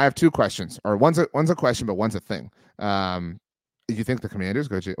 I have 2 questions, or one's a question, but one's a thing. You think the Commanders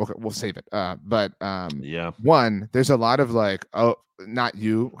go to? Okay, we'll save it. Yeah. One, there's a lot of like, oh, not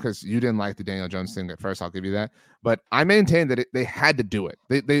you, because you didn't like the Daniel Jones thing at first. I'll give you that, but I maintain that they had to do it.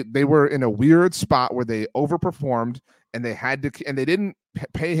 They were in a weird spot where they overperformed, and they had to, and they didn't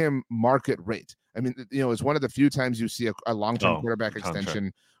pay him market rate. I mean, it's one of the few times you see a long-term quarterback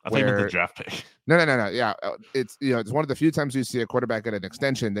extension. I think the draft pick. No. Yeah, it's one of the few times you see a quarterback get an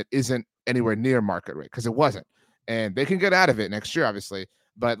extension that isn't anywhere near market rate, because it wasn't. And they can get out of it next year, obviously.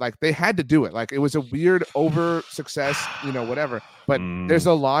 But like they had to do it. Like it was a weird over success, whatever. But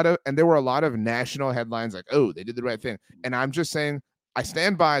there were a lot of national headlines like, oh, they did the right thing. And I'm just saying, I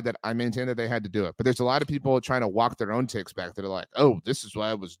stand by that. I maintain that they had to do it. But there's a lot of people trying to walk their own takes back that are like, oh, this is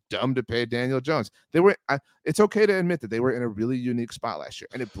why it was dumb to pay Daniel Jones. It's okay to admit that they were in a really unique spot last year,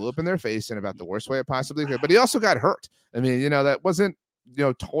 and it blew up in their face in about the worst way it possibly could. But he also got hurt. I mean, that wasn't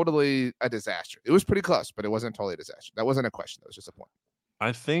totally a disaster. It was pretty close, but it wasn't totally a disaster. That wasn't a question. That was just a point.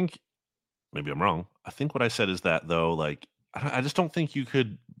 I think, maybe I'm wrong. I think what I said is that, though, like, I just don't think you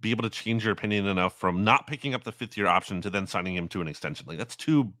could be able to change your opinion enough from not picking up the 5th-year option to then signing him to an extension. Like, that's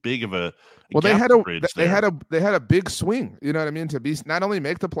too big of a they had a big swing. You know what I mean? To be not only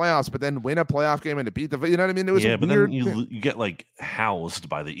make the playoffs, but then win a playoff game and to beat the. You know what I mean? It was but then you get like housed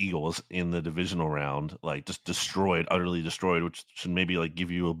by the Eagles in the divisional round, like just destroyed, utterly destroyed, which should maybe like give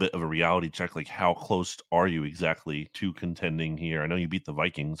you a bit of a reality check. Like, how close are you exactly to contending here? I know you beat the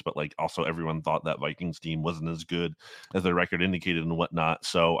Vikings, but like also everyone thought that Vikings team wasn't as good as their record indicated and whatnot.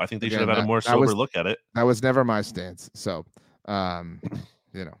 So I think they should have had a more sober look at it. That was never my stance. So,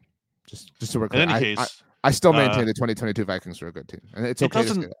 just so we're clear. In any case, I still maintain the 2022 Vikings are a good team, and it's okay to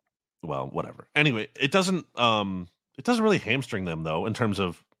say that. Well, whatever. Anyway, it doesn't really hamstring them though, in terms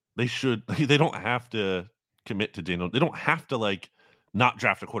of they don't have to commit to Daniel. They don't have to like not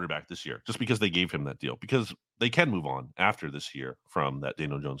draft a quarterback this year just because they gave him that deal, because they can move on after this year from that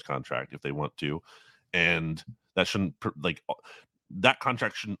Daniel Jones contract if they want to. And that shouldn't that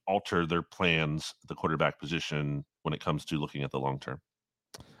contract shouldn't alter their plans at the quarterback position when it comes to looking at the long term.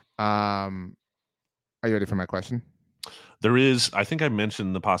 Are you ready for my question? There is, I think I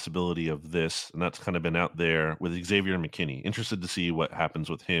mentioned the possibility of this, and that's kind of been out there with Xavier McKinney. Interested to see what happens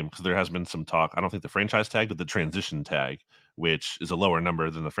with him, because there has been some talk. I don't think the franchise tag, but the transition tag, which is a lower number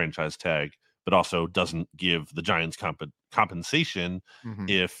than the franchise tag, but also doesn't give the Giants compensation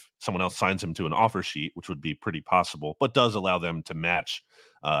if someone else signs him to an offer sheet, which would be pretty possible, but does allow them to match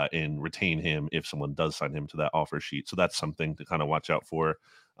and retain him if someone does sign him to that offer sheet. So that's something to kind of watch out for,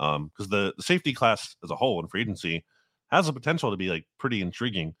 because the safety class as a whole in free agency has the potential to be like pretty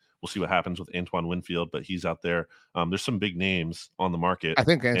intriguing. We'll see what happens with Antoine Winfield, but he's out there. There's some big names on the market. I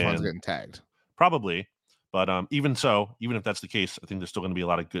think Antoine's getting tagged. Probably. But even if that's the case, I think there's still going to be a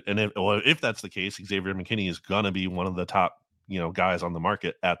lot of good. And if that's the case, Xavier McKinney is going to be one of the top, guys on the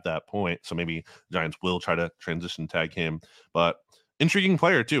market at that point. So maybe Giants will try to transition tag him. But intriguing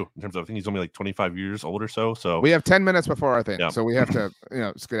player too, in terms of, I think he's only like 25 years old or so. So we have 10 minutes before our thing, so we have to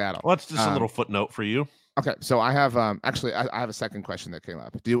skedaddle. Well, that's just a little footnote for you. Okay, so I have actually I have a second question that came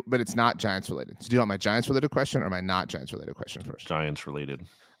up. But it's not Giants related. So do you want my Giants related question or my not Giants related question first? Giants related.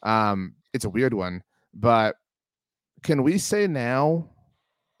 It's a weird one. But can we say now?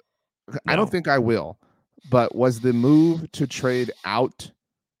 No. I don't think I will. But was the move to trade out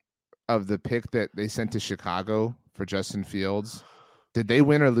of the pick that they sent to Chicago for Justin Fields? Did they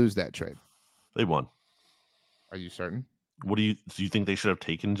win or lose that trade? They won. Are you certain? Do you think they should have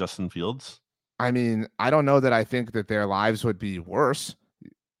taken Justin Fields? I mean, I don't know that I think that their lives would be worse.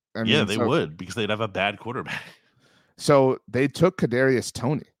 They would, because they'd have a bad quarterback. So they took Kadarius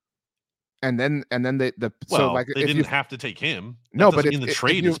Toney. And then they didn't have to take him. No, but the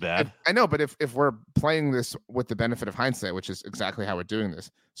trade is bad. I know, but if we're playing this with the benefit of hindsight, which is exactly how we're doing this,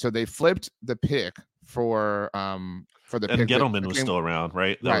 so they flipped the pick for the and pick. Gettleman was still around,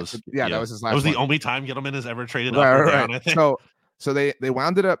 right? That was his last. That was the only time Gettleman has ever traded up or down, I think. So they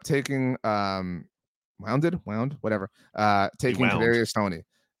wound up taking taking Kadarius Toney.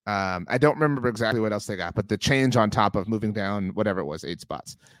 I don't remember exactly what else they got, but the change on top of moving down whatever it was 8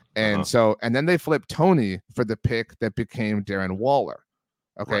 spots. And and then they flipped Toney for the pick that became Darren Waller.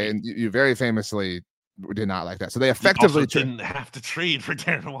 Okay. Right. And you very famously did not like that. So they effectively didn't have to trade for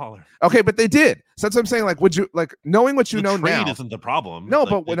Darren Waller. Okay, but they did. So that's what I'm saying. Like, would you knowing what you know now? Trade isn't the problem. No,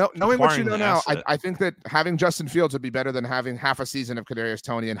 but knowing what you know now, I think that having Justin Fields would be better than having half a season of Kadarius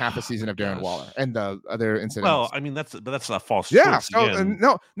Toney and half a season of Darren Waller and the other incidents. Well, I mean that's a false choice. Yeah. So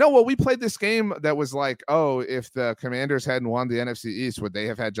no. Well, we played this game that was like, if the Commanders hadn't won the NFC East, would they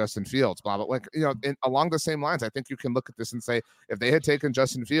have had Justin Fields? Blah blah. Along the same lines, I think you can look at this and say, if they had taken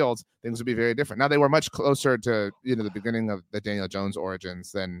Justin Fields, things would be very different. Now they were much closer to the beginning of the Daniel Jones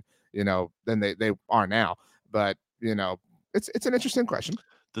origins than they are now. But it's an interesting question.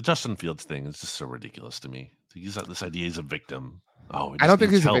 The Justin Fields thing is just so ridiculous to me. This idea he's a victim. I don't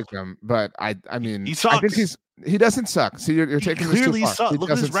think he's a victim, but I mean, he sucks. I think he doesn't suck. So you're taking this too far. Sucks. Look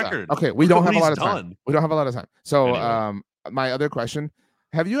at his record. Okay, we don't have a lot of time. We don't have a lot of time. So anyway. My other question: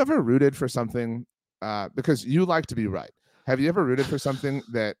 have you ever rooted for something? Because you like to be right. Have you ever rooted for something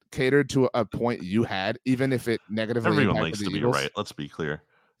that catered to a point you had, even if it negatively Everyone impacted likes the to Eagles? be right. Let's be clear.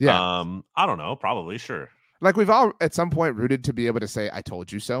 Yeah. I don't know. Probably. Sure. Like we've all at some point rooted to be able to say, I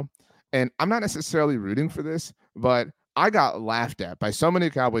told you so. And I'm not necessarily rooting for this, but I got laughed at by so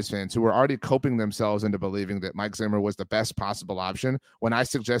many Cowboys fans who were already coping themselves into believing that Mike Zimmer was the best possible option when I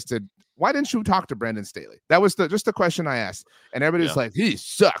suggested, why didn't you talk to Brandon Staley? That was just the question I asked. And everybody's like, he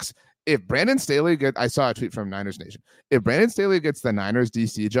sucks. if Brandon Staley I saw a tweet from Niners Nation. If Brandon Staley gets the Niners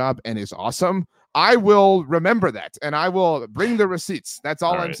DC job and is awesome, I will remember that and I will bring the receipts. That's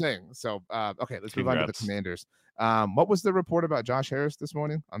all I'm saying. So, okay, let's move on to the Commanders. What was the report about Josh Harris this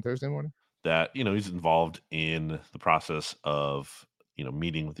morning on Thursday morning? That, he's involved in the process of,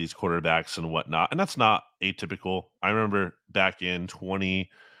 meeting with these quarterbacks and whatnot. And that's not atypical. I remember back in 13,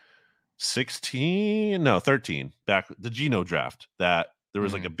 back the Geno draft, that there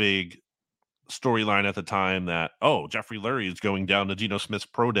was like a big storyline at the time that, Jeffrey Lurie is going down to Geno Smith's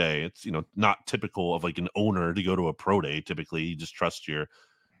pro day. It's, not typical of like an owner to go to a pro day. Typically, you just trust your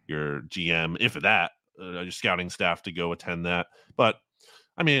GM, if that, your scouting staff to go attend that. But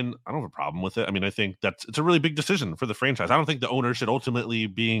I mean, I don't have a problem with it. I mean, I think it's a really big decision for the franchise. I don't think the owner should ultimately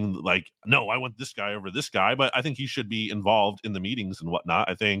being like, no, I want this guy over this guy, but I think he should be involved in the meetings and whatnot.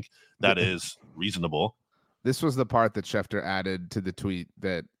 I think that is reasonable. This was the part that Schefter added to the tweet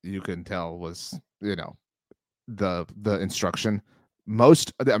that you can tell was, the instruction.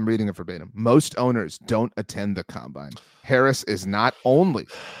 I'm reading it verbatim. Most owners don't attend the combine. Harris is not only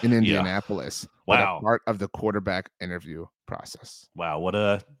in Indianapolis, but a part of the quarterback interview process. Wow, what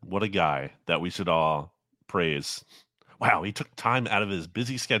a guy that we should all praise. Wow, he took time out of his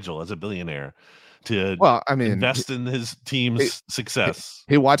busy schedule as a billionaire to invest in his team's success.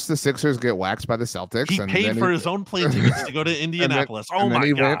 He watched the Sixers get waxed by the Celtics. He paid for his own plane tickets to go to Indianapolis. And then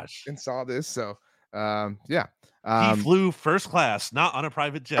he went and saw this. So, he flew first class, not on a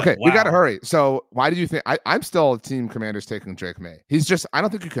private jet. Okay, we got to hurry. So why did you think I'm still team Commanders taking Drake May? He's just, I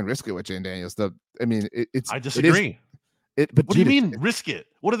don't think you can risk it with Jane Daniels. I disagree. What do you mean risk it?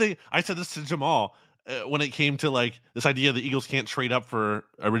 What are they? I said this to Jamal when it came to like this idea the Eagles can't trade up for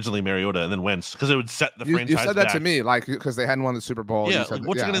originally Mariota and then Wentz because it would set the franchise. You said that back. to me, like because they hadn't won the Super Bowl. Yeah, like,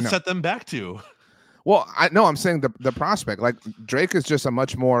 what's it going to set them back to? Well, I'm saying the prospect, like Drake is just a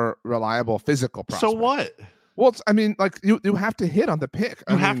much more reliable physical prospect. So what? Well, you have to hit on the pick.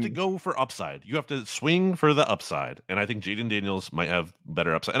 You have to go for upside. You have to swing for the upside. And I think Jaden Daniels might have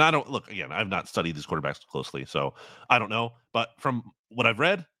better upside. And I've not studied these quarterbacks closely, so I don't know. But from what I've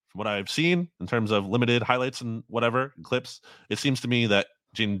read, from what I've seen in terms of limited highlights and whatever clips, it seems to me that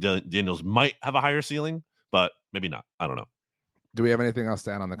Jaden Daniels might have a higher ceiling, but maybe not. I don't know. Do we have anything else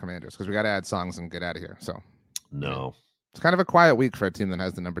to add on the Commanders? Because we got to add songs and get out of here. So no. It's kind of a quiet week for a team that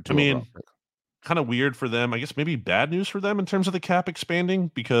has the number 2 overall pick. Kind of weird for them. I guess maybe bad news for them in terms of the cap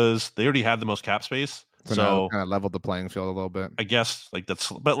expanding because they already had the most cap space. So kind of leveled the playing field a little bit. I guess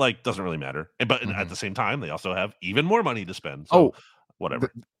doesn't really matter. But at the same time, they also have even more money to spend. So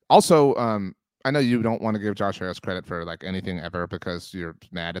whatever. I know you don't want to give Josh Harris credit for like anything ever because you're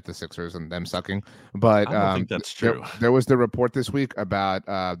mad at the Sixers and them sucking. But I don't think that's true. There was the report this week about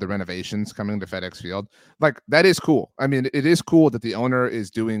the renovations coming to FedEx Field. Like that is cool. I mean, it is cool that the owner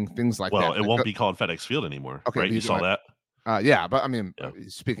is doing things like that. Well, it won't be called FedEx Field anymore. Okay, right? You saw that? Yeah, but I mean,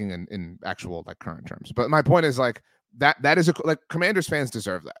 speaking in actual like current terms. But my point is like that is like Commanders fans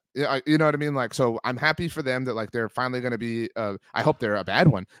deserve that. You know what I mean? Like, so I'm happy for them that like they're finally going to be. I hope they're a bad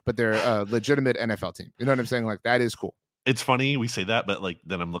one, but they're a legitimate NFL team. You know what I'm saying? Like that is cool. It's funny we say that, but like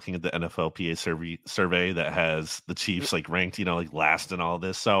then I'm looking at the NFLPA survey that has the Chiefs like ranked, like last in all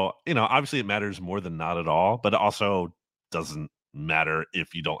this. So obviously it matters more than not at all, but it also doesn't matter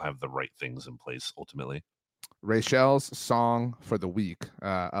if you don't have the right things in place ultimately. Rachel's song for the week,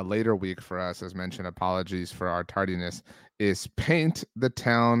 a later week for us, as mentioned, apologies for our tardiness, is Paint the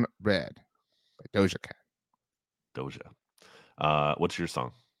Town Red by Doja Cat. Doja. What's your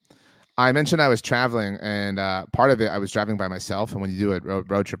song? I mentioned I was traveling, and part of it I was driving by myself. And when you do a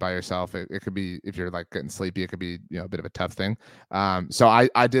road trip by yourself, it could be, if you're like getting sleepy, it could be a bit of a tough thing. So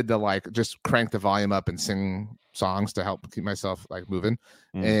I did the like just crank the volume up and sing songs to help keep myself like moving.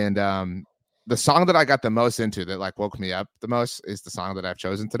 And the song that I got the most into that like woke me up the most is the song that I've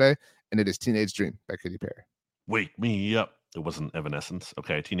chosen today, and it is "Teenage Dream" by Katy Perry. Wake me up. It wasn't Evanescence.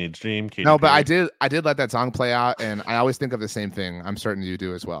 Okay, Teenage Dream. Katy no, but Perry. I did let that song play out, and I always think of the same thing. I'm certain you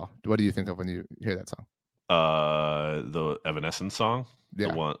do as well. What do you think of when you hear that song? The Evanescence song. Yeah.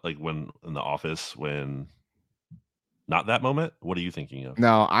 The one like when in the office when. Not that moment. What are you thinking of?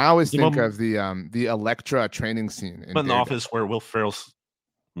 No, I always think of the Elektra training scene in the office where Will Ferrell's.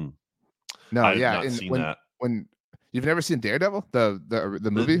 No, I've not seen that. When you've never seen Daredevil, the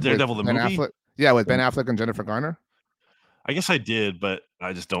movie, Daredevil the Ben movie, Affleck, with Ben Affleck and Jennifer Garner. I guess I did, but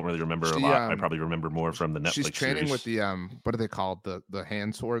I just don't really remember a lot. I probably remember more from the Netflix. She's training series. with the what are they called? The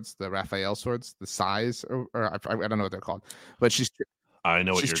hand swords, the Raphael swords, the size, or I don't know what they're called, but she's. I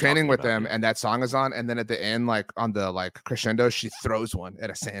know what she's training with them, and that song is on, and then at the end, like on the like crescendo, she throws one at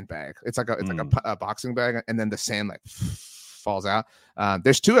a sandbag. It's like a boxing bag, and then the sand like falls out.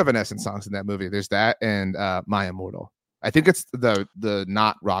 There's 2 Evanescence songs in that movie. There's that and My Immortal. I think it's the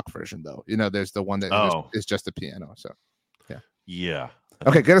not rock version though. There's the one that is just a piano. So yeah.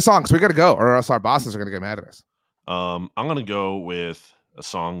 Okay, get a song. So we got to go, or else our bosses are gonna get mad at us. I'm gonna go with a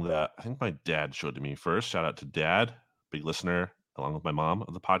song that I think my dad showed to me first. Shout out to Dad, big listener, along with my mom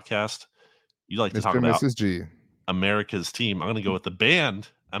of the podcast. You like to talk about Mrs. G. America's Team. I'm gonna go with the band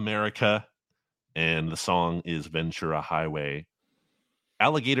America, and the song is Ventura Highway.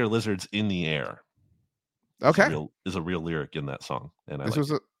 Alligator lizards in the air. Okay, is a real lyric in that song, and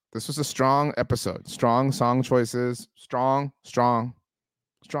this was a strong episode. Strong song choices. Strong.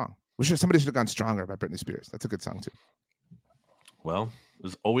 Somebody should have gone Stronger by Britney Spears. That's a good song too. Well,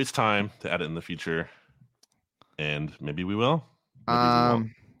 there's always time to add it in the future, and maybe we will. Maybe we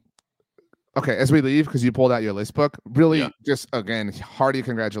won't. Okay, as we leave, because you pulled out your list book, really, just again, hearty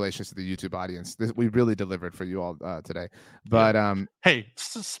congratulations to the YouTube audience. We really delivered for you all today. But hey,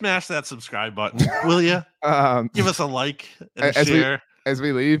 smash that subscribe button, will you? Give us a like and share. As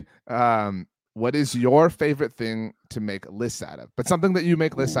we leave, what is your favorite thing to make lists out of? But something that you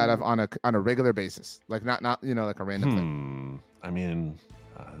make lists out of on a regular basis, like not like a random thing. I mean,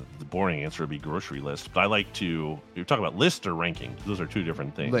 the boring answer would be grocery list, but I like to. You're talking about list or ranking? Those are 2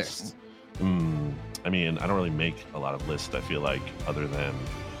 different things. List. I mean, I don't really make a lot of lists, I feel like, other than,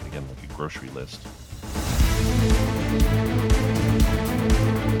 again, like a grocery list.